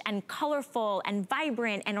fresh and colorful and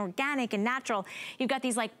vibrant and organic and natural. You've got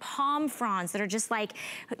these like palm fronds that are just like,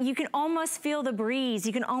 you can almost feel the breeze.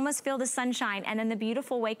 You can almost feel the sunshine. And then the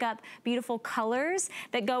beautiful Wake Up Beautiful colors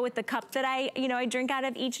that go with the cup that I drink out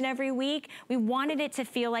of each and every week. We wanted it to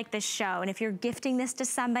feel like this show. And if you're gifting this to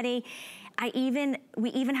somebody, we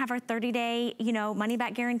even have our 30-day, money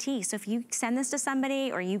back guarantee. So if you send this to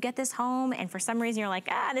somebody or you get this home and for some reason you're like,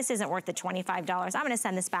 this isn't worth the $25, I'm gonna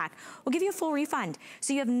send this back, we'll give you a full refund.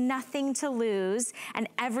 So you have nothing to lose and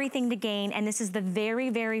everything to gain. And this is the very,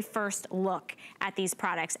 very first look at these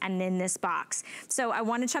products and in this box. So I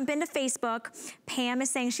wanna jump into Facebook. Pam is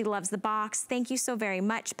saying she loves the box. Thank you so very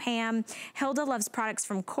much, Pam. Hilda loves products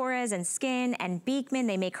from Corez and Skin and Beekman.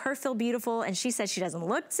 They make her feel beautiful. And she says she doesn't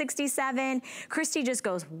look 67. Christy just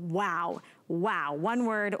goes, wow, wow, one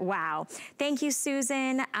word, wow. Thank you,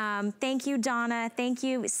 Susan. Thank you, Donna. Thank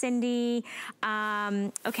you, Cindy.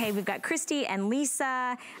 Okay, we've got Christy and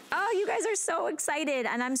Lisa. Oh, you guys are so excited,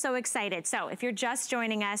 and I'm so excited. So if you're just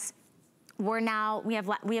joining us, we have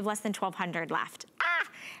less than 1,200 left.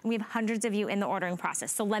 and we have hundreds of you in the ordering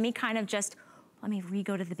process. So let me kind of just, let me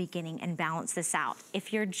re-go to the beginning and balance this out.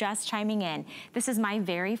 If you're just chiming in, this is my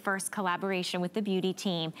very first collaboration with the beauty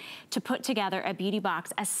team to put together a beauty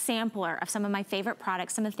box, a sampler of some of my favorite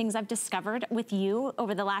products, some of the things I've discovered with you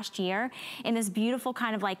over the last year in this beautiful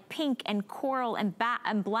kind of like pink and coral and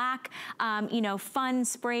black, you know, fun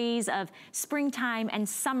sprays of springtime and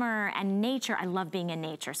summer and nature. I love being in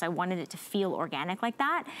nature, so I wanted it to feel organic like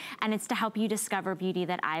that, and it's to help you discover beauty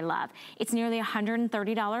that I love. It's nearly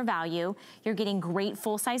 $130 value. You're getting great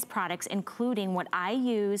full-size products, including what I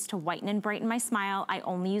use to whiten and brighten my smile. I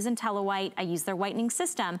only use IntelliWhite. I use their whitening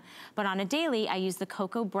system, but on a daily, I use the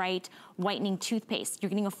Cocoa Bright whitening toothpaste. You're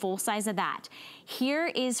getting a full size of that. Here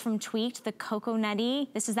is from Tweaked, the Cocoa Nutty.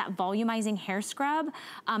 This is that volumizing hair scrub.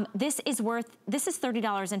 This is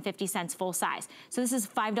 $30.50 full size. So this is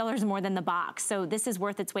 $5 more than the box. So this is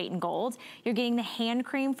worth its weight in gold. You're getting the hand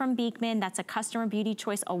cream from Beekman. That's a Customer Beauty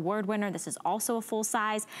Choice Award winner. This is also a full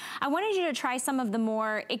size. I wanted you to try some of the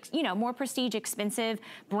more, you know, more prestige, expensive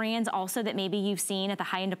brands also that maybe you've seen at the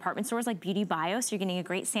high-end department stores like Beauty Bio. So you're getting a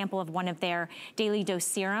great sample of one of their daily dose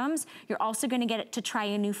serums. You're also gonna get to try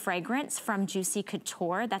a new fragrance from Juicy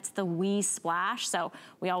Couture. That's the Wee Splash. So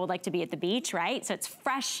we all would like to be at the beach, right? So it's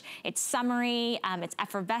fresh, it's summery, it's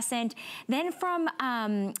effervescent. Then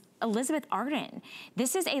from Elizabeth Arden.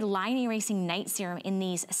 This is a line erasing night serum in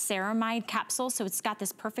these ceramide capsules. So it's got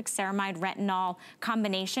this perfect ceramide retinol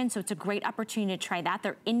combination. So it's a great opportunity to try that.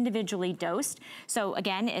 They're individually dosed. So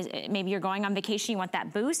again, maybe you're going on vacation, you want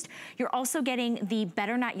that boost. You're also getting the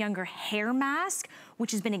Better Not Younger hair mask,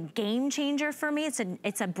 which has been a game changer for me.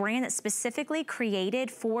 It's a brand that's specifically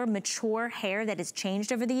created for mature hair that has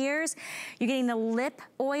changed over the years. You're getting the lip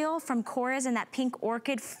oil from Korres in that pink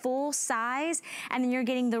orchid full size. And then you're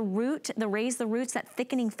getting the Raise the Roots, that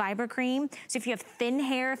thickening fiber cream. So if you have thin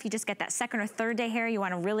hair, if you just get that second or third day hair, you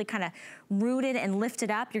wanna really kind of root it and lift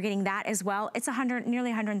it up, you're getting that as well. It's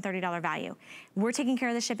nearly $130 value. We're taking care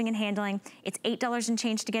of the shipping and handling. It's $8 and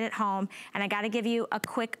change to get it home. And I gotta give you a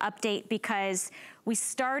quick update because we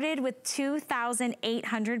started with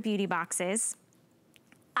 2,800 beauty boxes.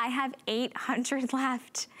 I have 800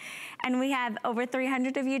 left. And we have over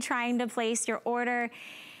 300 of you trying to place your order.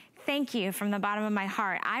 Thank you from the bottom of my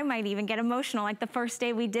heart. I might even get emotional like the first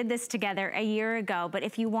day we did this together a year ago, but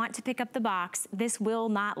if you want to pick up the box, this will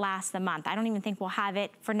not last the month. I don't even think we'll have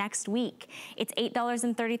it for next week. It's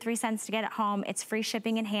 $8.33 to get it home. It's free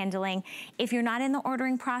shipping and handling. If you're not in the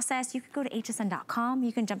ordering process, you can go to hsn.com.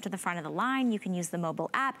 You can jump to the front of the line. You can use the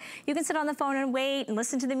mobile app. You can sit on the phone and wait and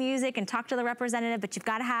listen to the music and talk to the representative, but you've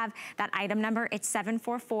got to have that item number. It's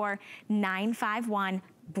 744951,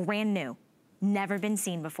 brand new. Never been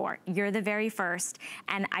seen before. You're the very first.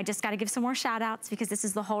 And I just gotta give some more shout outs because this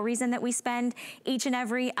is the whole reason that we spend each and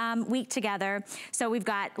every week together. So we've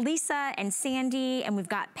got Lisa and Sandy, and we've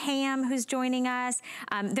got Pam who's joining us.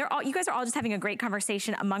 You guys are all just having a great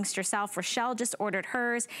conversation amongst yourself. Rochelle just ordered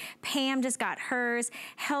hers. Pam just got hers.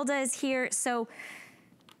 Hilda is here. So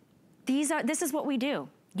this is what we do.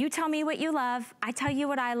 You tell me what you love, I tell you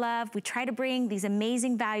what I love. We try to bring these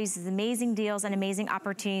amazing values, these amazing deals, and amazing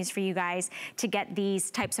opportunities for you guys to get these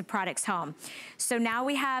types of products home. So now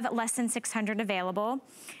we have less than 600 available.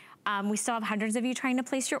 We still have hundreds of you trying to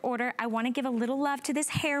place your order. I wanna give a little love to this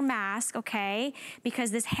hair mask, okay?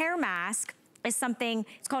 Because this hair mask is something,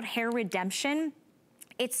 it's called Hair Redemption.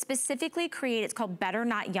 It's specifically created, it's called Better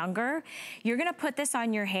Not Younger. You're gonna put this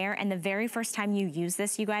on your hair, and the very first time you use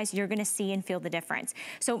this, you guys, you're gonna see and feel the difference.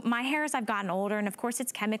 So my hair, as I've gotten older, and of course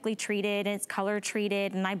it's chemically treated, and it's color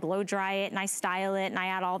treated, and I blow dry it, and I style it, and I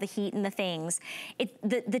add all the heat and the things.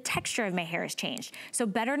 The texture of my hair has changed. So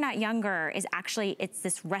Better Not Younger is actually, it's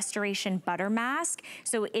this restoration butter mask.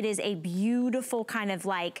 So it is a beautiful kind of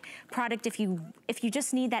like product if you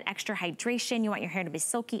just need that extra hydration, you want your hair to be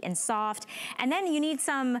silky and soft, and then you need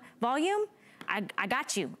some volume, I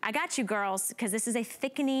got you girls, because this is a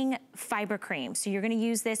thickening fiber cream. So you're gonna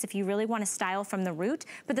use this if you really wanna style from the root,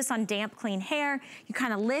 put this on damp, clean hair, you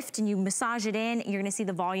kinda lift and you massage it in, you're gonna see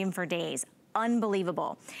the volume for days.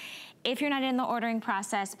 Unbelievable. If you're not in the ordering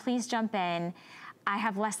process, please jump in. I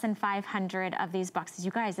have less than 500 of these boxes.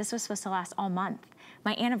 You guys, this was supposed to last all month.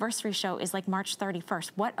 My anniversary show is like March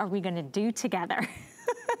 31st. What are we gonna do together?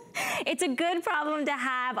 It's a good problem to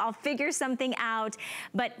have. I'll figure something out.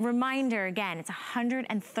 But reminder, again, it's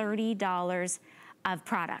 $130 of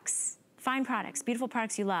products. Fine products, beautiful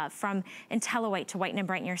products you love, from IntelliWhite to Whiten and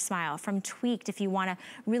Brighten Your Smile, from Tweaked if you wanna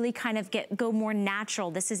really kind of go more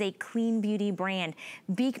natural. This is a clean beauty brand.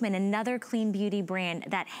 Beekman, another clean beauty brand.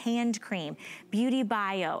 That hand cream. Beauty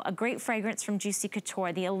Bio, a great fragrance from Juicy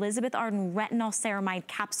Couture. The Elizabeth Arden Retinol Ceramide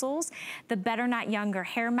Capsules. The Better Not Younger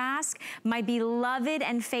Hair Mask. My beloved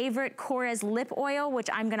and favorite Korres Lip Oil, which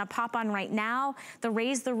I'm gonna pop on right now. The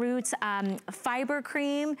Raise the Roots Fiber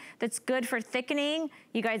Cream that's good for thickening.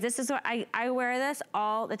 You guys, this is what I wear this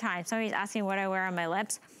all the time. Somebody's asking what I wear on my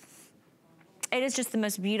lips. It is just the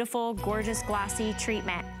most beautiful, gorgeous, glossy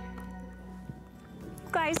treatment.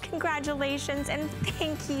 Guys, congratulations and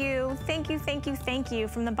thank you. Thank you, thank you, thank you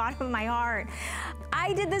from the bottom of my heart.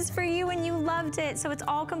 I did this for you and you loved it, so it's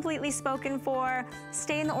all completely spoken for.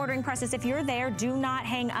 Stay in the ordering process. If you're there, do not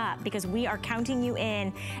hang up because we are counting you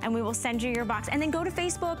in and we will send you your box. And then go to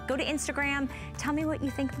Facebook, go to Instagram, tell me what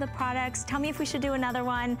you think of the products, tell me if we should do another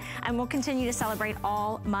one, and we'll continue to celebrate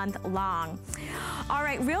all month long. All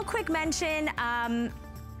right, real quick mention,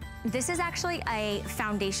 this is actually a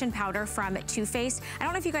foundation powder from Too Faced. I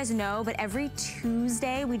don't know if you guys know, but every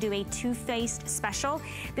Tuesday we do a Too Faced special.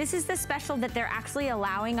 This is the special that they're actually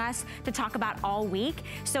allowing us to talk about all week.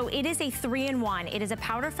 So it is a 3-in-1. It is a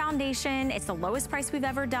powder foundation. It's the lowest price we've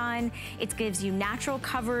ever done. It gives you natural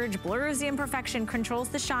coverage, blurs the imperfection, controls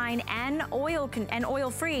the shine, and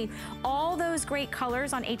oil-free. All those great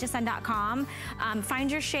colors on hsn.com.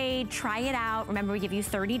 Find your shade, try it out. Remember, we give you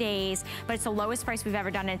 30 days, but it's the lowest price we've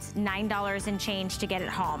ever done. It's $9 and change to get it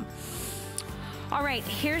home. All right,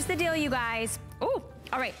 here's the deal, you guys. Ooh,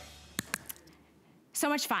 all right. So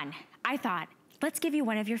much fun. I thought, let's give you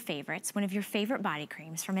one of your favorites, one of your favorite body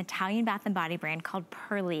creams from an Italian Bath & Body brand called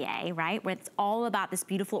Perlier, right? Where it's all about this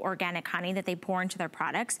beautiful organic honey that they pour into their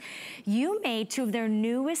products. You made two of their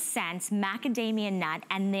newest scents, macadamia nut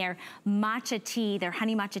and their matcha tea, their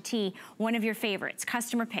honey matcha tea, one of your favorites.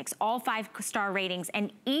 Customer picks, all 5-star ratings,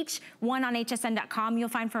 and each one on hsn.com you'll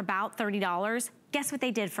find for about $30. Guess what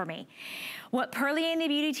they did for me? What Perlier and the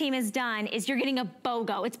beauty team has done is you're getting a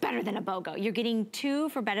BOGO. It's better than a BOGO. You're getting 2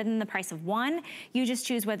 for better than the price of 1. You just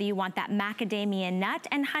choose whether you want that macadamia nut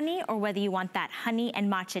and honey or whether you want that honey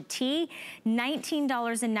and matcha tea.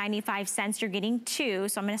 $19.95, you're getting 2.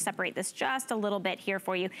 So I'm gonna separate this just a little bit here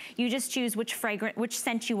for you. You just choose which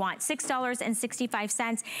scent you want.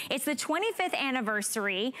 $6.65. It's the 25th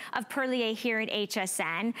anniversary of Perlier here at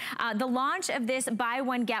HSN. The launch of this buy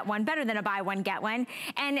one, get one, better than a buy one, get one.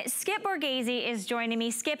 And Skip Borghese is joining me.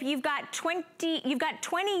 Skip, you've got 20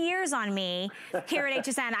 years on me here at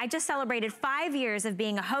HSN. I just celebrated 5 years of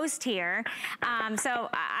being a host here. So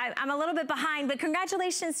I'm a little bit behind, but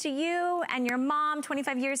congratulations to you and your mom,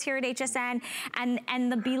 25 years here at HSN,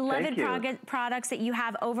 and the beloved products that you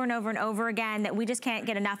have over and over and over again that we just can't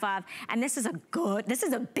get enough of. And this is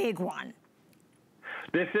a big one.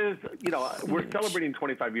 This is, you know, we're celebrating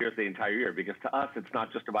 25 years the entire year because to us, it's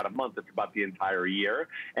not just about a month, it's about the entire year.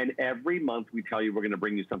 And every month we tell you we're going to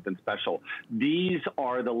bring you something special. These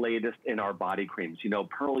are the latest in our body creams. You know,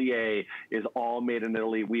 Perlier is all made in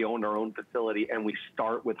Italy. We own our own facility and we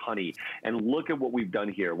start with honey. And look at what we've done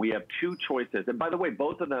here. We have 2 choices. And by the way,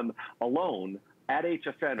 both of them alone at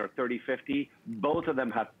HSN are $30.50. Both of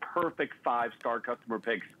them have perfect 5-star customer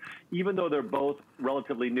picks, even though they're both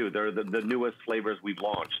relatively new. They're the newest flavors we've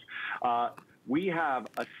launched. We have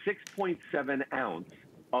a 6.7 ounce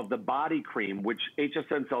of the body cream, which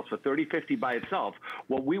HSN sells for $30.50 by itself.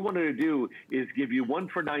 What we wanted to do is give you 1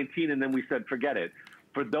 for $19, and then we said, forget it.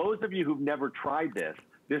 For those of you who've never tried this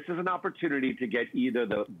is an opportunity to get either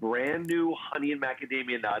the brand new honey and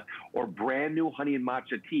macadamia nut or brand new honey and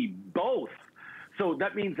matcha tea, both. So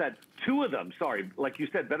that means that 2 of them, sorry, like you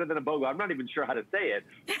said, better than a BOGO, I'm not even sure how to say it,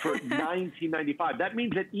 for $19.95. That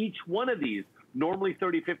means that each one of these, normally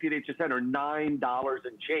 $30.50 at HSN, are $9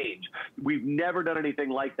 and change. We've never done anything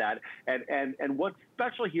like that. And what's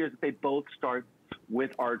special here is that they both start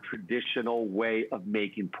with our traditional way of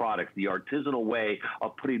making products, the artisanal way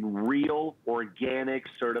of putting real, organic,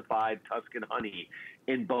 certified Tuscan honey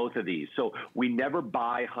in both of these. So we never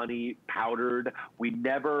buy honey powdered. We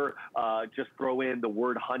never just throw in the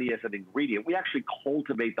word honey as an ingredient. We actually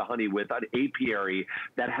cultivate the honey with an apiary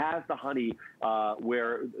that has the honey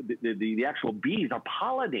where the actual bees are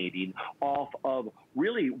pollinating off of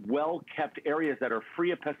really well-kept areas that are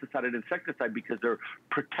free of pesticide and insecticide because they're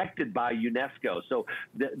protected by UNESCO. So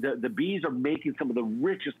the bees are making some of the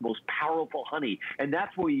richest, most powerful honey, and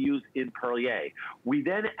that's what we use in Perlier. We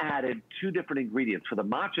then added 2 different ingredients. For the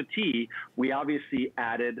matcha tea, we obviously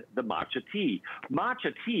added the matcha tea.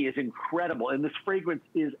 Matcha tea is incredible, and this fragrance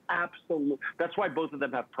is absolute. That's why both of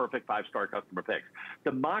them have perfect 5-star customer picks.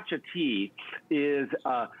 The matcha tea is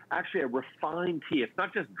actually a refined tea. It's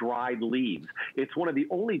not just dried leaves. It's one of the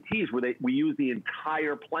only teas where we use the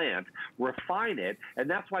entire plant, refine it, and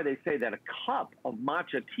that's why they say that a cup of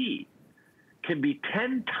matcha tea can be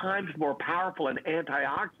 10 times more powerful in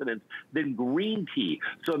antioxidants than green tea.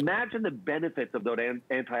 So imagine the benefits of those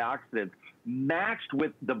antioxidants matched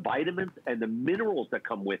with the vitamins and the minerals that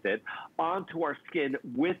come with it onto our skin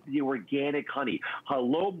with the organic honey.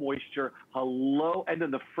 Hello, moisture. Hello. And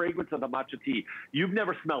then the fragrance of the matcha tea. You've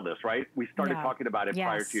never smelled this, right? We started talking about it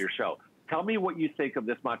prior to your show. Tell me what you think of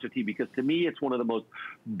this matcha tea, because to me, it's one of the most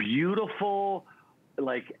beautiful,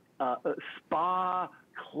 like spa,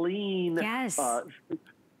 clean. Yes. I'm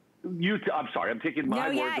sorry, I'm taking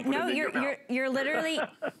my words. No, you're literally,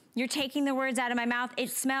 you're taking the words out of my mouth. It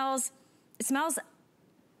smells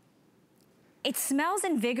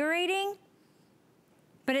invigorating,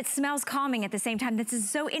 but it smells calming at the same time. This is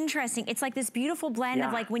so interesting. It's like this beautiful blend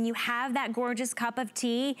of like when you have that gorgeous cup of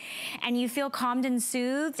tea and you feel calmed and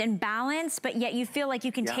soothed and balanced, but yet you feel like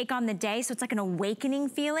you can take on the day. So it's like an awakening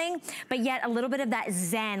feeling, but yet a little bit of that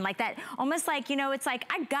zen, like that, almost like, you know, it's like,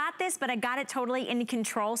 I got this, but I got it totally in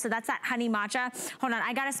control. So that's that honey matcha. Hold on,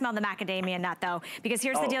 I gotta smell the macadamia nut though, because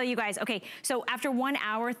here's the deal, you guys. Okay, so after 1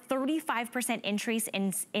 hour, 35%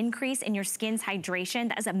 increase in your skin's hydration.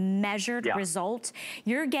 That is a measured result.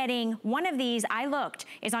 You're getting one of these, I looked,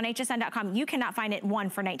 is on hsn.com. You cannot find it one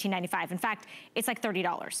for $19.95. In fact, it's like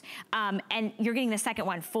 $30. And you're getting the second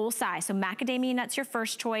one full size. So macadamia nut's your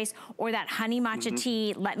first choice, or that honey matcha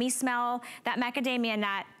tea. Let me smell that macadamia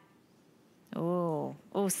nut. Ooh,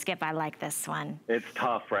 Skip, I like this one. It's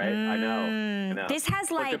tough, right? I know. This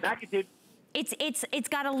has like, it's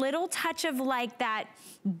got a little touch of like that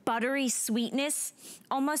buttery sweetness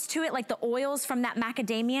almost to it, like the oils from that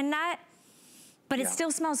macadamia nut. But it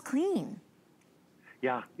still smells clean.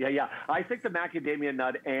 Yeah. I think the macadamia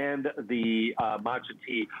nut and the matcha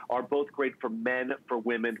tea are both great for men, for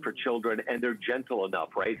women, for children, and they're gentle enough,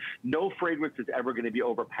 right? No fragrance is ever going to be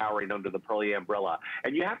overpowering under the Perlier umbrella.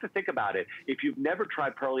 And you have to think about it. If you've never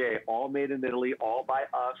tried Perlier, all made in Italy, all by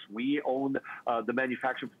us, we own the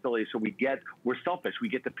manufacturing facility, so we're selfish. We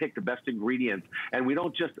get to pick the best ingredients, and we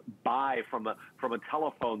don't just buy from a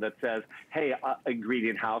telephone that says, hey,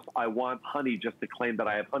 ingredient house, I want honey just to claim that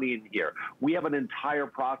I have honey in here. We have an entire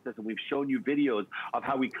process, and we've shown you videos of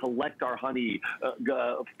how we collect our honey,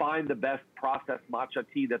 find the best processed matcha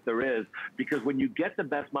tea that there is, because when you get the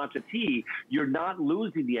best matcha tea, you're not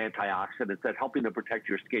losing the antioxidants that helping to protect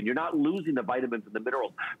your skin. You're not losing the vitamins and the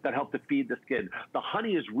minerals that help to feed the skin. The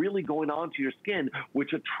honey is really going onto your skin,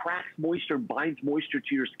 which attracts moisture, binds moisture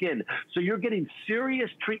to your skin. So you're getting serious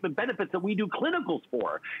treatment benefits that we do clinicals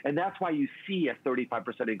for, and that's why you see a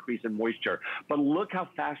 35% increase in moisture. But look how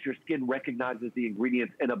fast your skin recognizes the ingredients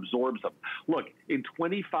and absorbs them. Look, in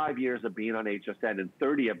 25 years of being on HSN and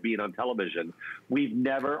 30 of being on television, we've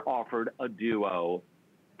never offered a duo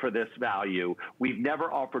for this value. We've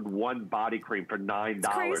never offered one body cream for $9.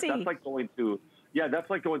 That's like going to that's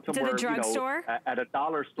like going somewhere, to the drugstore, at a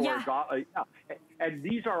dollar store. And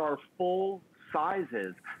these are our full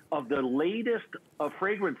sizes of the latest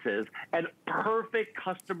fragrances and perfect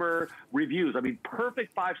customer reviews. I mean,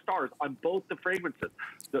 perfect 5 stars on both the fragrances.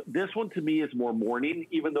 This one to me is more morning,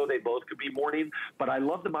 even though they both could be morning. But I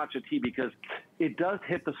love the matcha tea because it does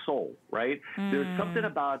hit the soul, right? There's something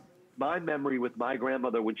about my memory with my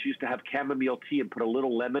grandmother when she used to have chamomile tea and put a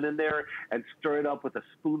little lemon in there and stir it up with a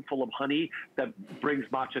spoonful of honey that brings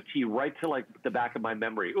matcha tea right to like the back of my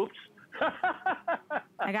memory. Oops.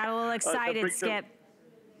 I got a little excited, Skip.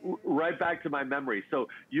 Right back to my memory. So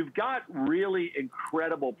you've got really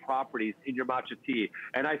incredible properties in your matcha tea,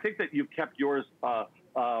 and I think that you've kept yours,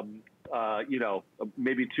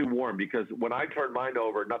 maybe too warm, because when I turn mine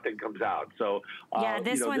over, nothing comes out. So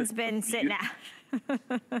this one's been sitting out.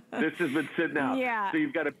 This has been sitting out. Yeah. So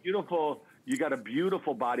you've got a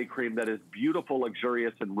beautiful body cream that is beautiful,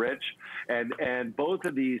 luxurious, and rich. And both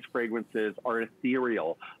of these fragrances are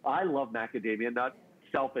ethereal. I love macadamia nut.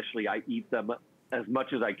 Selfishly, I eat them as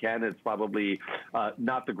much as I can. It's probably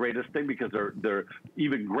not the greatest thing because they're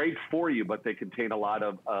even great for you, but they contain a lot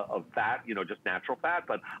of fat, just natural fat.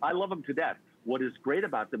 But I love them to death. what is great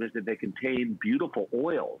about them is that they contain beautiful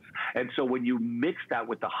oils. And so when you mix that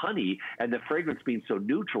with the honey and the fragrance being so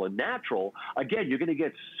neutral and natural, again, you're going to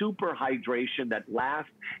get super hydration that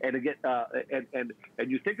lasts. And again,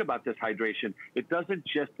 and you think about this hydration, it doesn't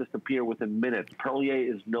just disappear within minutes.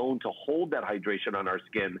 Perlier is known to hold that hydration on our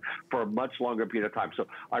skin for a much longer period of time. So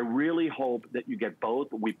I really hope that you get both.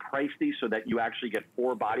 We price these so that you actually get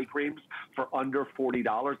 4 body creams for under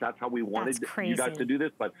 $40. That's how we wanted you guys to do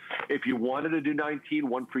this. But if you wanted to do 19,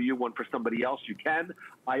 one for you, one for somebody else, you can.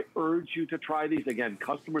 I urge you to try these. Again,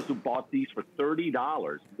 customers who bought these for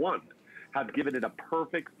 $30, have given it a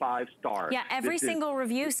perfect 5-star. Yeah, every single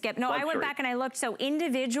review, Skip. No, I went back and I looked. So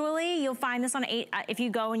individually, you'll find this on, if you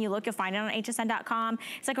go and you look, you'll find it on hsn.com.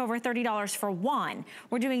 It's like over $30 for one.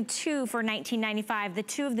 We're doing 2 for $19.95. The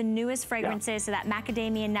 2 of the newest fragrances, so that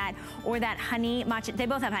macadamia nut or that honey matcha, they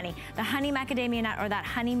both have honey. The honey macadamia nut or that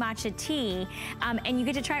honey matcha tea. And you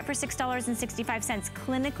get to try it for $6.65.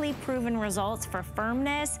 Clinically proven results for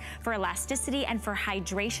firmness, for elasticity, and for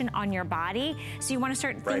hydration on your body. So you want to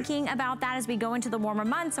start thinking about that as we go into the warmer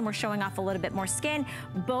months and we're showing off a little bit more skin,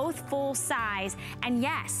 both full size. And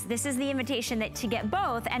yes, this is the invitation that to get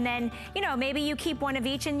both, and then, you know, maybe you keep one of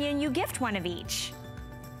each and you gift one of each.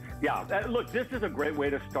 Yeah, look, this is a great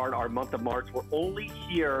way to start our month of March. We're only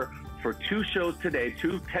here for 2 shows today,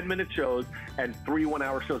 2 10-minute shows and 3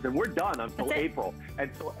 one-hour shows, and we're done until April. And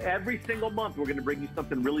so every single month we're going to bring you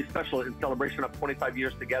something really special in celebration of 25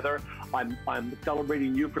 years together. I'm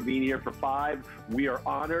celebrating you for being here for 5. We are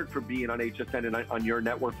honored for being on HSN and on your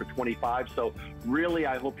network for 25. So really,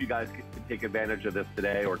 I hope you guys can take advantage of this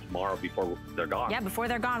today or tomorrow before they're gone. Yeah, before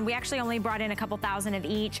they're gone. We actually only brought in a couple thousand of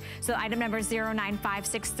each. So item number is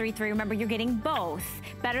 095633. Remember, you're getting both.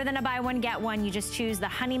 Better than a buy one, get one. You just choose the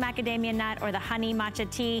honey macadamia nut or the honey matcha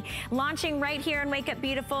tea. Launching right here in Wake Up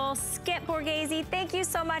Beautiful. Skip Borghese, thank you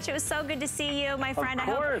so much. It was so good to see you, my friend. Of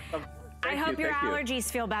course. I hope your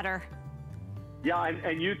allergies feel better. Yeah,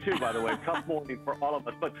 and you too, by the way. Tough morning for all of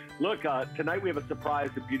us. But look, tonight we have a surprise,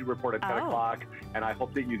 the Beauty Report at 10 o'clock, and I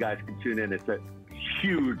hope that you guys can tune in. It's a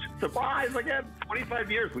huge surprise. Again, 25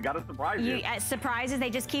 years. We got to surprise you. Surprises, they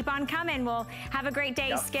just keep on coming. Well, have a great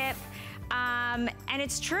day, Skip. And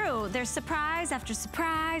it's true. There's surprise after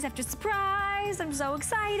surprise after surprise. I'm so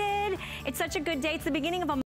excited. It's such a good day. It's the beginning of a